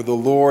 3, "For the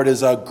Lord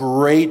is a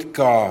great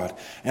God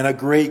and a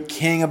great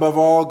King above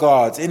all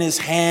gods. In his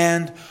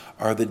hand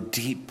are the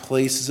deep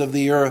places of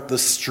the earth. The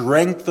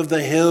strength of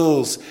the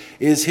hills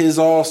is his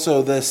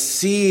also. The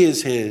sea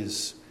is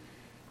his,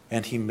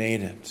 and he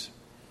made it.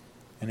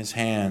 And his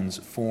hands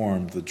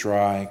formed the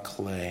dry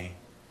clay."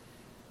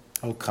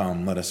 Oh,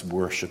 come, let us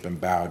worship and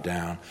bow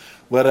down.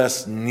 Let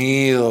us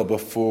kneel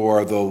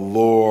before the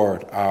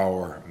Lord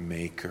our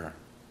Maker.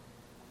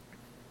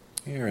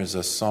 Here is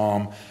a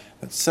psalm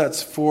that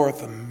sets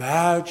forth the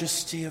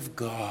majesty of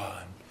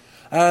God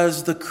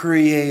as the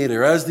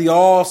Creator, as the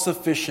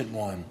all-sufficient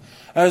one,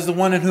 as the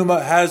one in whom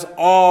has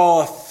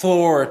all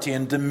authority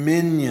and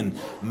dominion,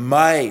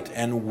 might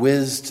and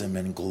wisdom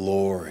and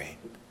glory.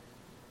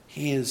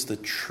 He is the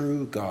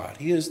true God.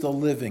 He is the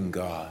living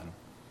God.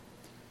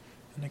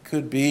 And it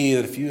could be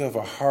that if you have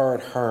a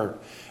hard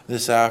heart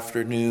this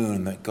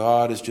afternoon, that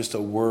God is just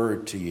a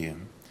word to you.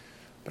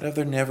 But have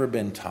there never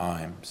been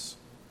times,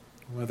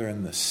 whether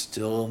in the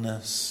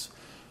stillness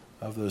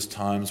of those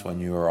times when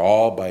you are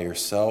all by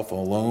yourself,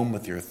 alone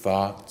with your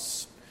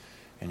thoughts,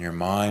 and your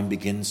mind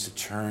begins to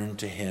turn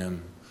to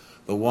him,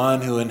 the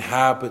one who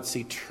inhabits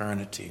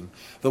eternity,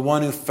 the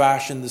one who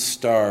fashioned the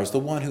stars, the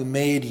one who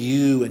made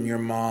you in your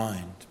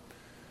mind,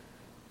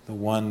 the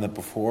one that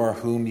before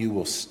whom you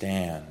will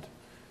stand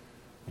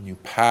when you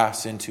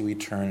pass into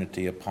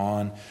eternity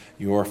upon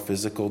your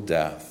physical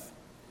death.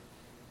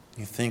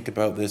 You think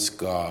about this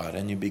God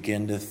and you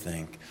begin to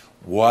think,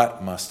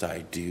 what must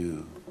I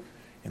do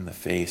in the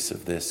face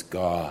of this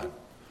God?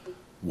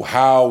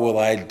 How will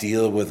I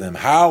deal with him?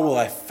 How will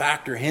I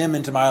factor him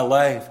into my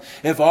life?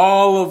 If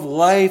all of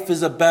life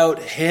is about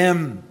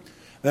him,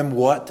 then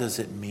what does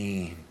it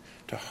mean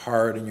to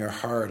harden your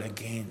heart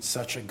against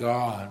such a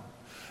God?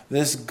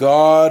 This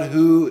God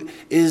who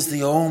is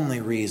the only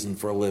reason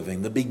for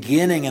living, the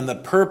beginning and the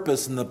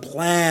purpose and the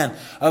plan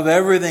of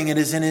everything. It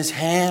is in his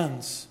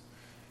hands.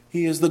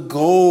 He is the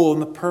goal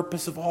and the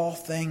purpose of all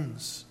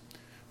things.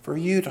 For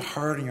you to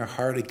harden your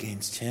heart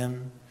against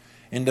him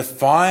in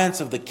defiance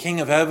of the King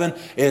of Heaven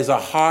is a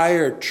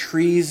higher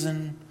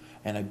treason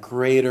and a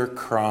greater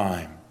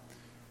crime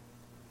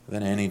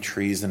than any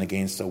treason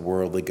against a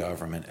worldly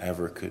government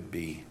ever could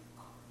be.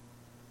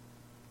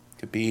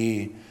 To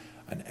be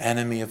an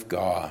enemy of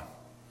God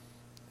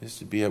is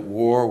to be at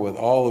war with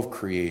all of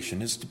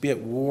creation. Is to be at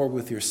war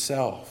with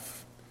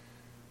yourself.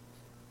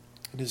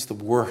 It is the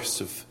worst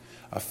of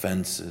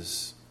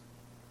offenses.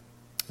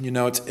 You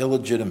know, it's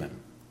illegitimate.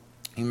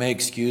 You may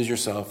excuse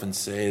yourself and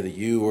say that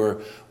you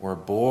were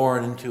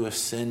born into a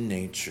sin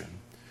nature.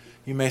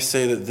 You may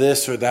say that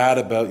this or that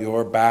about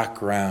your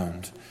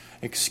background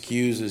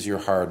excuses your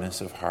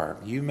hardness of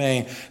heart. You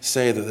may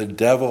say that the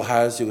devil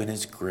has you in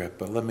his grip,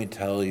 but let me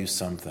tell you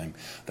something,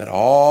 that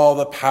all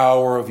the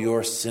power of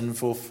your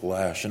sinful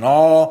flesh and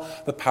all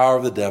the power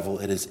of the devil,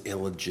 it is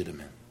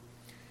illegitimate.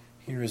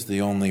 Here is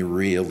the only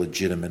real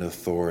legitimate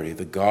authority,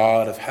 the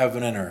God of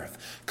heaven and earth,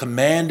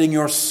 commanding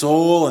your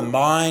soul and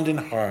mind and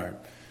heart,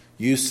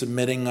 you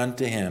submitting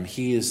unto him.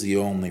 He is the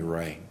only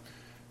right.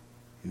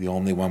 the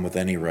only one with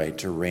any right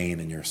to reign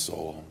in your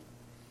soul.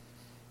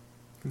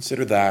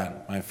 Consider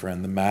that, my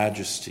friend, the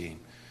majesty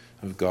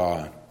of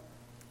God.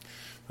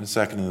 In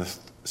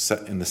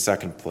the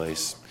second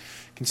place,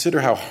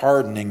 consider how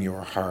hardening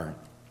your heart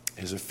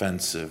is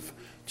offensive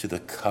to the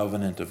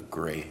covenant of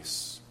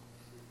grace.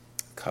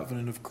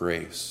 Covenant of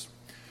grace.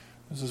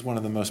 This is one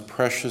of the most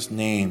precious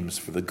names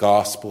for the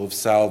gospel of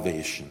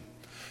salvation.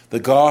 The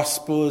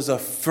gospel is a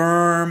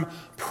firm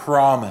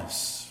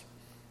promise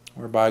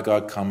whereby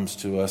God comes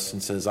to us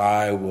and says,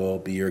 I will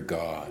be your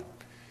God,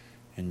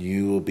 and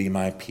you will be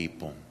my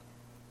people.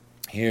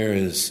 Here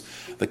is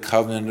the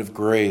covenant of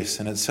grace,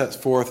 and it's set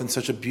forth in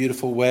such a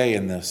beautiful way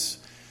in this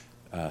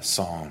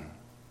psalm.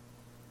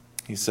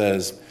 He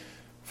says,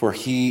 for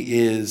he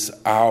is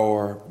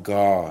our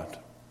God,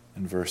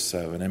 in verse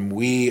 7, and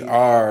we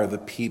are the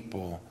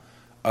people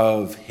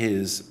of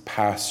his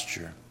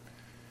pasture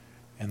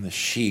and the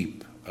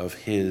sheep of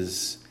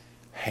his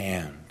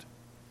hand.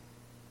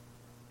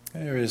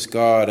 There is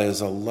God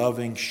as a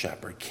loving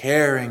shepherd,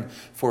 caring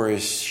for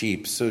his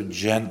sheep so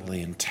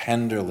gently and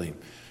tenderly,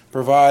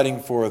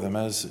 providing for them,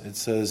 as it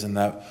says in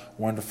that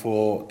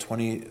wonderful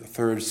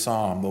 23rd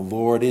Psalm, the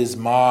Lord is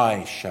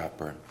my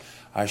shepherd,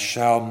 I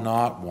shall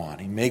not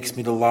want. He makes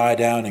me to lie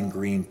down in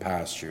green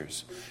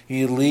pastures.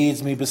 He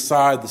leads me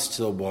beside the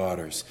still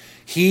waters.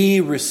 He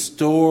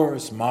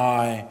restores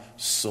my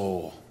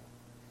soul.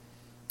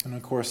 And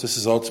of course, this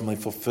is ultimately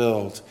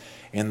fulfilled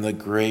in the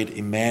great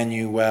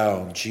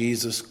Emmanuel,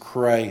 Jesus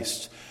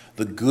Christ,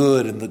 the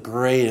good and the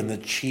great and the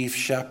chief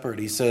shepherd.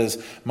 He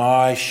says,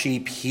 my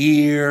sheep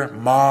hear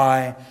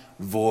my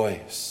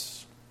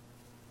voice.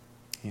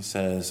 He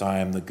says, I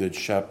am the good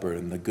shepherd,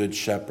 and the good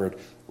shepherd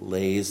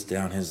lays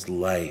down his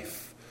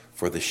life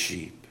for the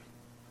sheep.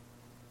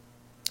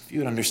 If you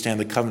would understand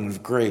the covenant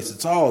of grace,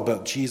 it's all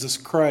about Jesus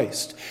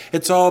Christ.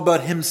 It's all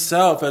about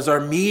himself as our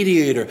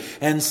mediator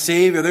and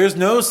Savior. There's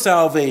no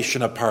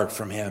salvation apart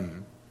from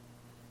him.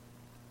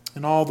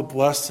 And all the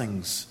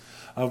blessings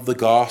of the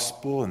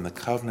gospel and the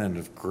covenant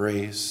of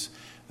grace,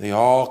 they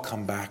all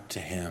come back to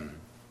him.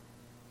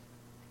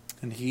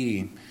 And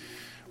he,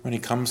 when he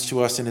comes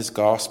to us in his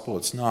gospel,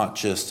 it's not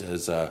just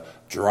as a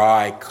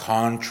dry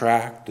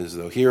contract, as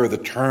though here are the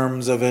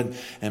terms of it,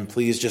 and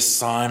please just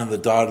sign on the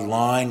dotted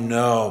line.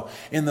 No,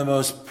 in the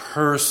most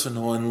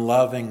personal and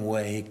loving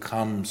way, he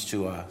comes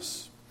to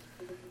us.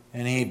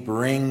 And he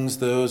brings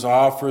those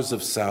offers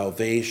of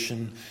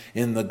salvation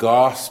in the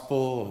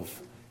gospel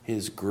of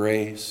his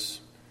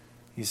grace.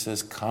 He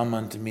says, come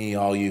unto me,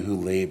 all you who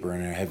labor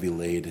and are heavy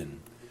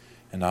laden,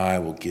 and I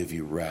will give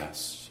you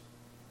rest.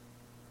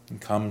 He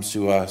comes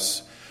to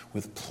us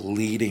with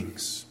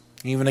pleadings,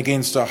 even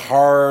against a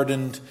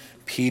hardened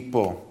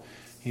people.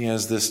 He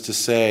has this to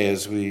say,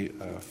 as we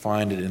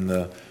find it in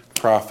the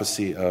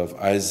prophecy of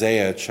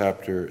Isaiah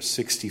chapter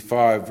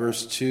 65,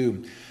 verse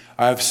 2.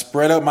 I have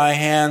spread out my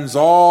hands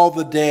all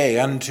the day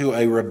unto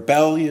a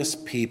rebellious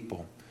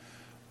people,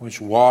 which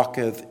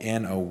walketh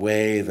in a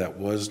way that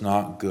was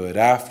not good,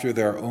 after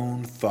their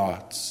own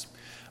thoughts,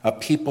 a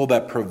people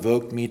that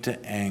provoked me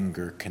to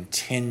anger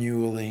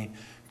continually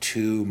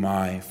to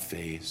my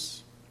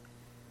face.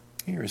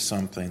 Here is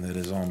something that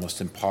is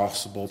almost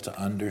impossible to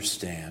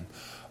understand.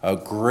 A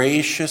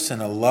gracious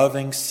and a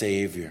loving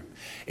Savior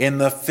in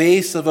the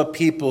face of a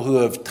people who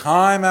have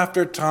time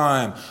after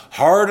time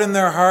hardened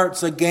their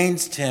hearts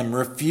against him,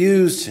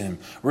 refused him,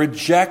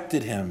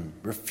 rejected him,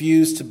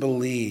 refused to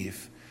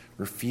believe,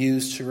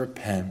 refused to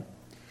repent.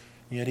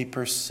 Yet he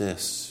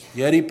persists.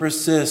 Yet he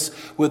persists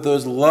with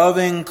those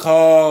loving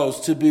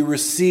calls to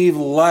receive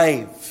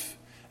life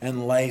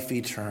and life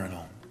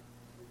eternal.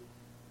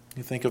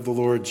 You think of the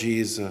Lord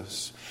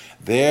Jesus,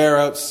 there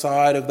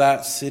outside of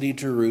that city,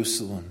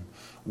 Jerusalem,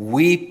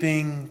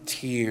 weeping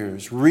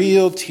tears,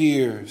 real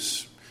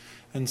tears,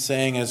 and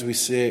saying, as we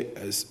say,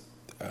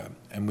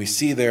 and we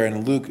see there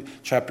in Luke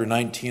chapter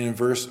 19 and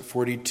verse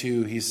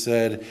 42, he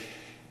said,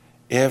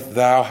 if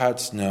thou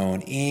hadst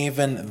known,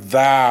 even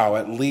thou,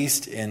 at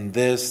least in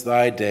this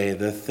thy day,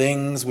 the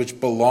things which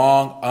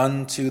belong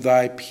unto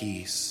thy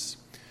peace,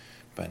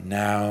 but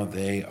now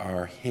they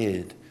are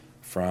hid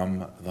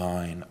from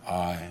thine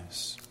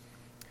eyes.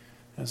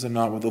 Is it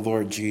not what the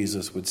Lord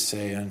Jesus would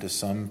say unto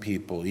some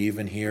people,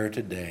 even here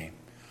today?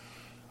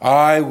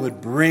 I would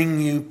bring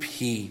you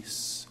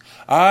peace.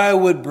 I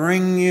would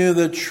bring you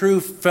the true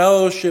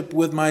fellowship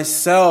with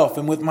myself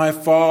and with my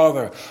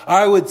Father.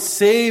 I would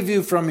save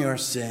you from your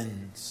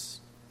sins.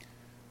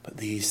 But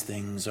these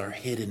things are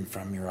hidden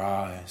from your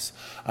eyes.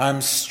 I'm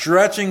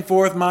stretching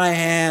forth my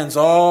hands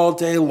all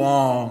day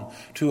long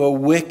to a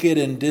wicked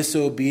and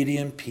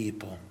disobedient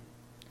people.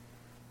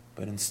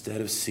 But instead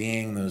of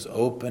seeing those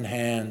open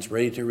hands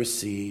ready to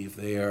receive,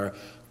 they are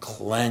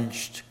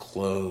clenched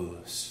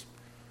closed,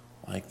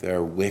 like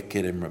their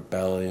wicked and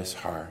rebellious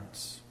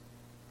hearts.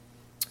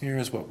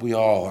 Here's what we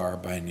all are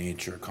by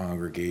nature,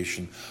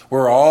 congregation.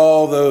 We're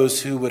all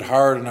those who would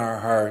harden our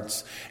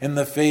hearts in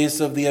the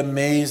face of the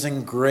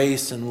amazing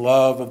grace and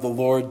love of the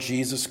Lord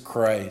Jesus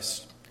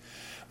Christ.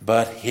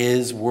 But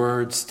his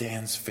word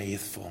stands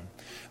faithful.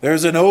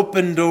 There's an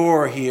open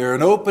door here,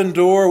 an open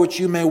door which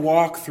you may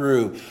walk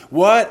through.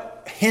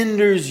 What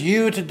hinders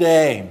you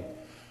today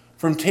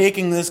from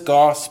taking this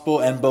gospel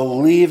and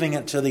believing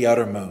it to the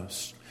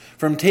uttermost?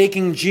 From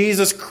taking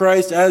Jesus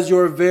Christ as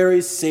your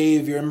very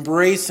Savior,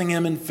 embracing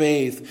him in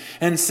faith,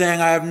 and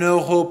saying, I have no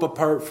hope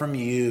apart from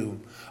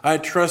you. I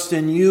trust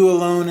in you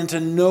alone and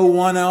to no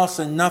one else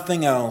and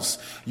nothing else.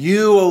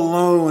 You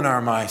alone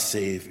are my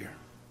Savior.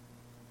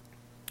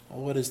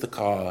 Well, what is the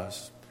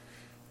cause?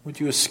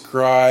 Would you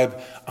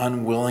ascribe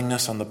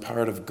unwillingness on the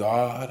part of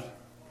God?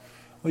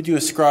 Would you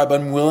ascribe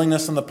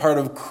unwillingness on the part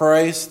of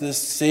Christ,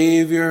 this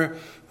Savior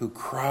who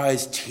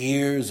cries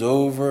tears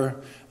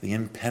over the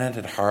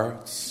impenitent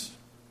hearts?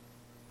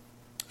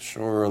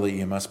 Surely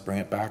you must bring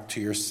it back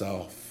to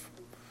yourself.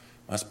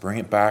 Must bring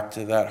it back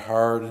to that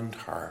hardened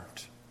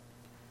heart.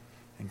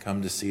 And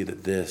come to see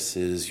that this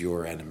is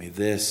your enemy.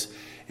 This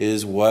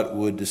is what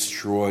would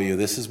destroy you.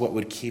 This is what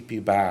would keep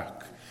you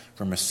back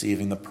from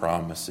receiving the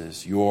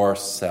promises.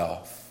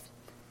 Yourself.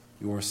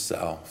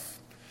 Yourself.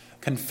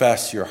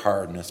 Confess your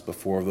hardness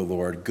before the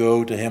Lord.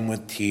 Go to him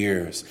with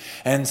tears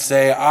and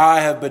say, I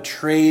have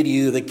betrayed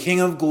you, the King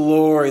of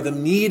glory, the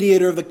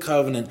mediator of the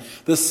covenant,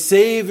 the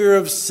Savior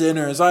of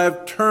sinners. I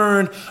have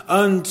turned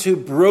unto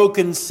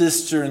broken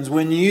cisterns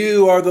when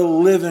you are the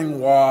living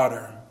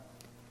water.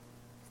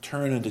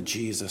 Turn unto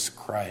Jesus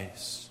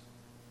Christ,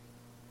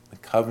 the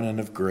covenant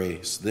of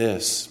grace.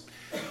 This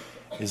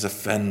is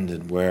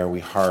offended where we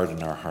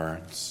harden our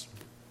hearts.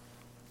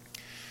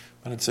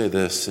 But I'd say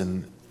this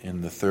in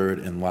the third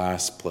and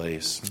last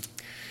place,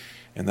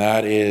 and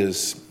that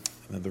is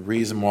the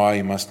reason why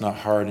you must not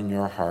harden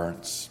your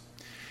hearts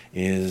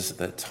is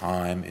that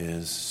time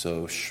is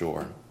so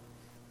short.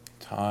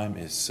 Time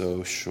is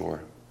so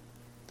short.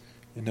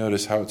 You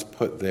notice how it's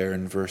put there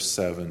in verse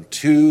 7.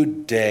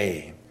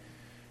 Today,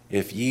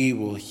 if ye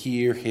will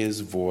hear his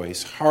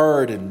voice,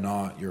 harden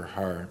not your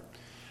heart,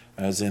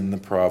 as in the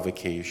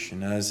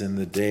provocation, as in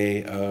the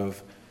day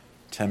of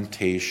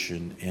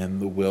temptation in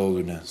the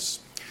wilderness.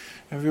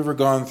 Have you ever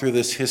gone through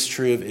this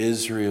history of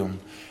Israel?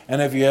 And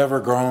have you ever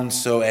grown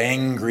so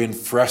angry and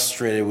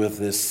frustrated with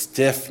this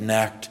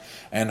stiff-necked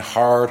and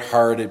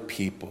hard-hearted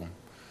people?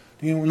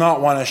 Do you not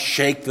want to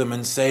shake them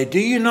and say, do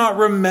you not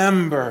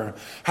remember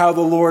how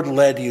the Lord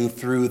led you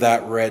through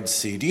that Red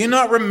Sea? Do you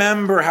not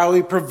remember how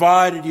he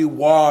provided you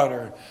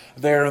water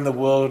there in the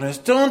wilderness?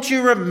 Don't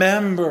you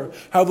remember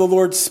how the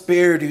Lord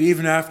spared you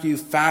even after you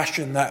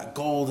fashioned that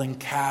golden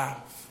calf?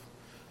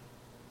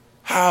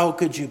 How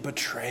could you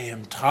betray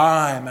him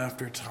time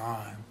after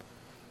time?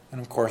 And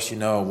of course, you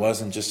know, it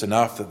wasn't just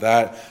enough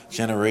that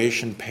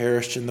generation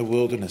perished in the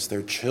wilderness.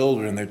 Their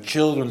children, their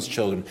children's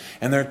children,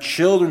 and their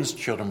children's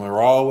children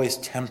were always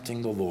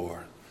tempting the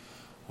Lord.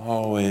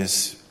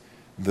 Always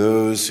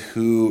those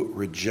who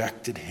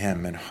rejected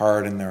him and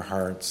hardened their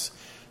hearts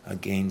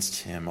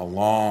against him. A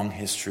long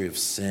history of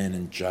sin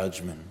and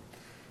judgment,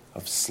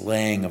 of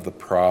slaying of the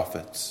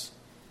prophets.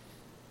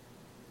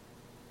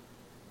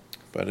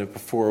 But if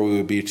before we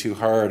would be too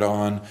hard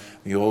on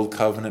the old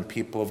covenant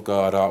people of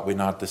God, ought we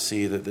not to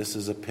see that this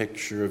is a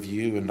picture of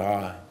you and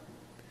I?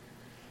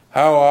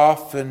 How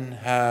often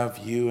have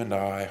you and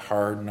I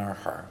hardened our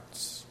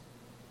hearts,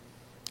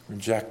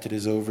 rejected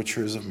his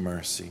overtures of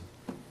mercy?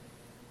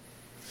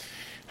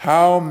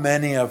 How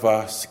many of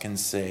us can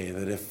say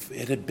that if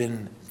it had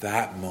been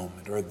that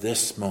moment or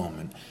this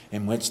moment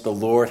in which the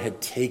Lord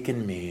had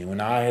taken me, when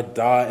I had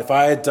died, if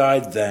I had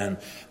died then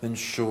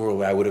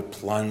surely I would have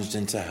plunged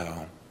into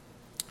hell.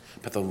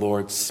 But the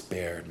Lord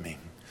spared me.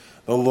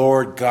 The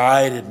Lord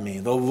guided me.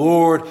 The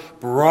Lord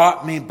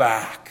brought me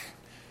back.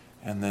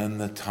 And then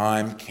the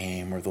time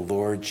came where the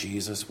Lord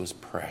Jesus was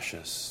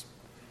precious.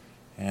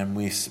 And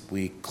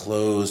we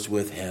closed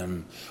with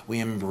him. We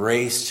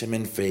embraced him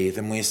in faith.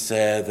 And we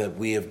said that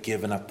we have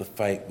given up the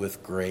fight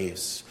with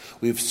grace.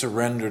 We've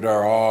surrendered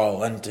our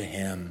all unto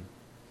him.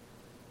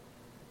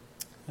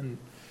 And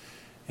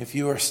if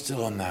you are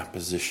still in that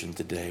position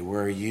today,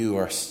 where you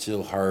are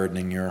still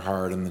hardening your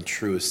heart in the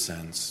truest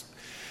sense,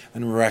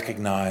 and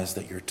recognize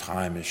that your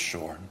time is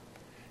short.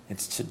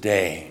 It's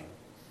today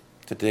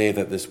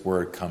that this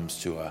word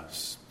comes to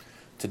us.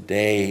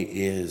 Today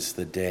is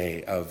the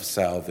day of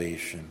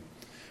salvation.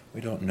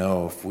 We don't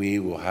know if we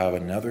will have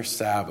another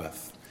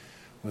Sabbath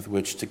with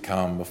which to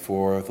come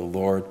before the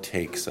Lord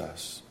takes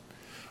us.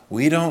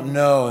 We don't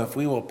know if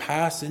we will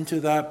pass into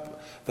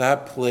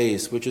that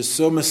place which is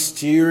so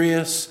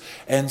mysterious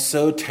and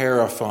so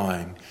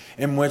terrifying,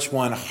 in which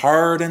one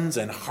hardens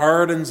and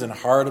hardens and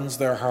hardens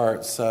their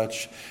heart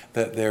such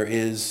that there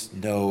is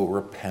no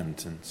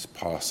repentance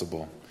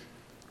possible.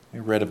 We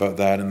read about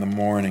that in the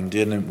morning,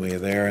 didn't we?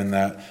 There in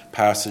that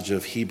passage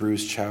of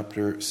Hebrews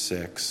chapter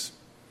 6.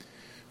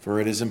 For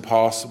it is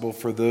impossible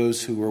for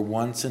those who were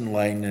once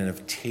enlightened and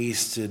have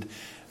tasted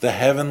the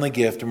heavenly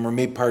gift and were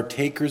made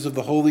partakers of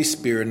the Holy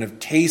Spirit and have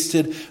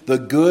tasted the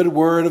good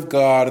word of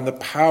God and the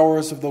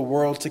powers of the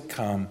world to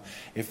come,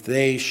 if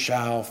they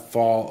shall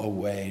fall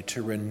away,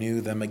 to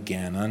renew them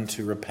again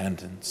unto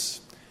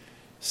repentance,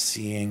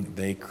 seeing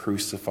they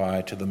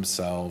crucify to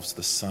themselves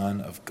the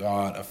Son of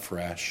God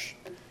afresh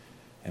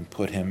and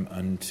put him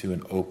unto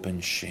an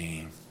open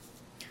shame.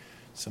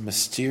 It's a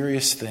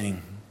mysterious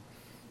thing,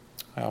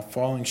 while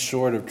falling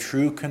short of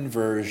true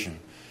conversion.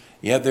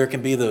 Yet there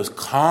can be those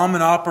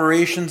common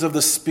operations of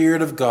the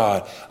Spirit of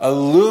God,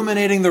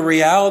 illuminating the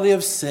reality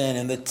of sin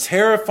and the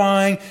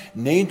terrifying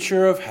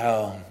nature of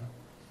hell.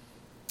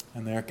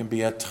 And there can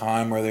be a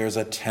time where there's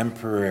a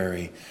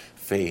temporary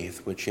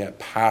faith, which yet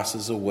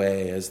passes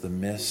away as the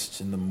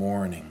mist in the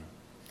morning.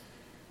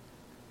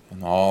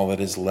 And all that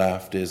is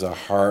left is a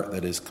heart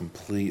that is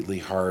completely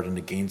hardened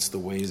against the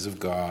ways of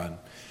God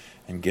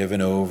and given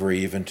over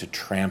even to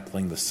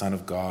trampling the Son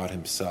of God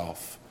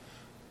himself.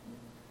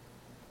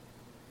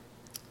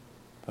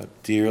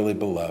 But dearly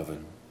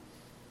beloved,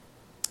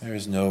 there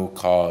is no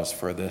cause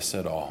for this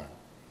at all.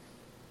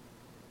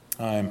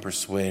 I am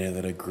persuaded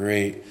that a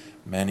great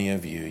many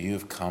of you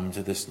have come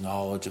to this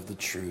knowledge of the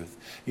truth.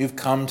 You've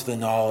come to the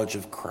knowledge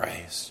of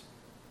Christ.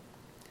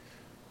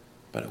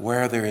 But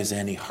where there is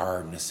any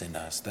hardness in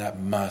us, that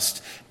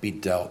must be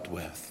dealt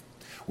with.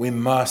 We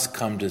must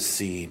come to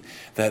see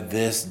that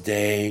this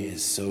day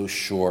is so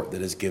short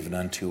that is given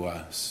unto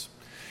us.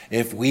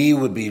 If we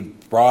would be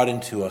brought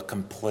into a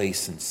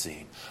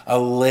complacency, a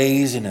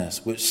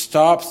laziness which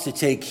stops to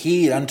take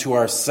heed unto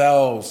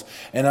ourselves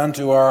and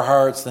unto our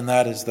hearts, then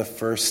that is the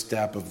first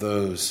step of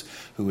those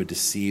who would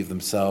deceive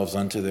themselves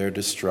unto their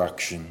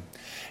destruction.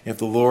 If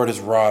the Lord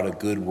has wrought a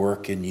good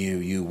work in you,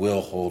 you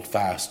will hold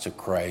fast to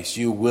Christ.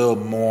 You will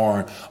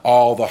mourn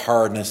all the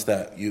hardness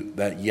that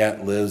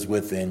yet lives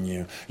within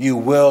you. You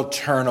will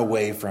turn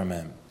away from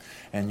him.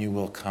 And you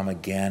will come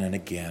again and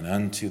again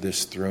unto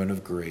this throne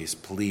of grace,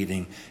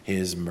 pleading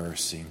his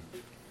mercy.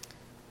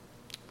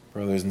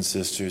 Brothers and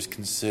sisters,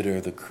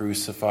 consider the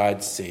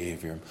crucified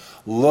Savior.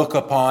 Look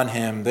upon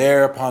him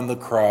there upon the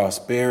cross,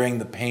 bearing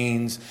the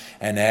pains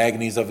and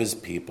agonies of his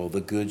people,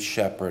 the good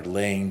shepherd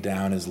laying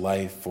down his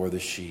life for the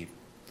sheep.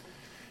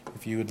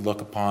 If you would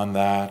look upon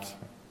that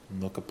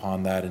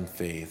in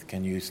faith,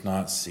 can you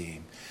not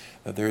see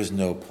that there is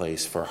no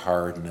place for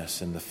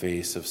hardness in the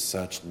face of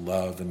such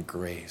love and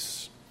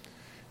grace?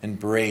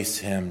 Embrace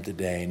him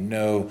today.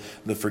 Know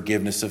the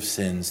forgiveness of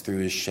sins through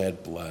his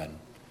shed blood.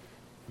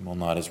 And will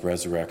not his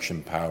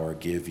resurrection power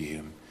give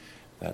you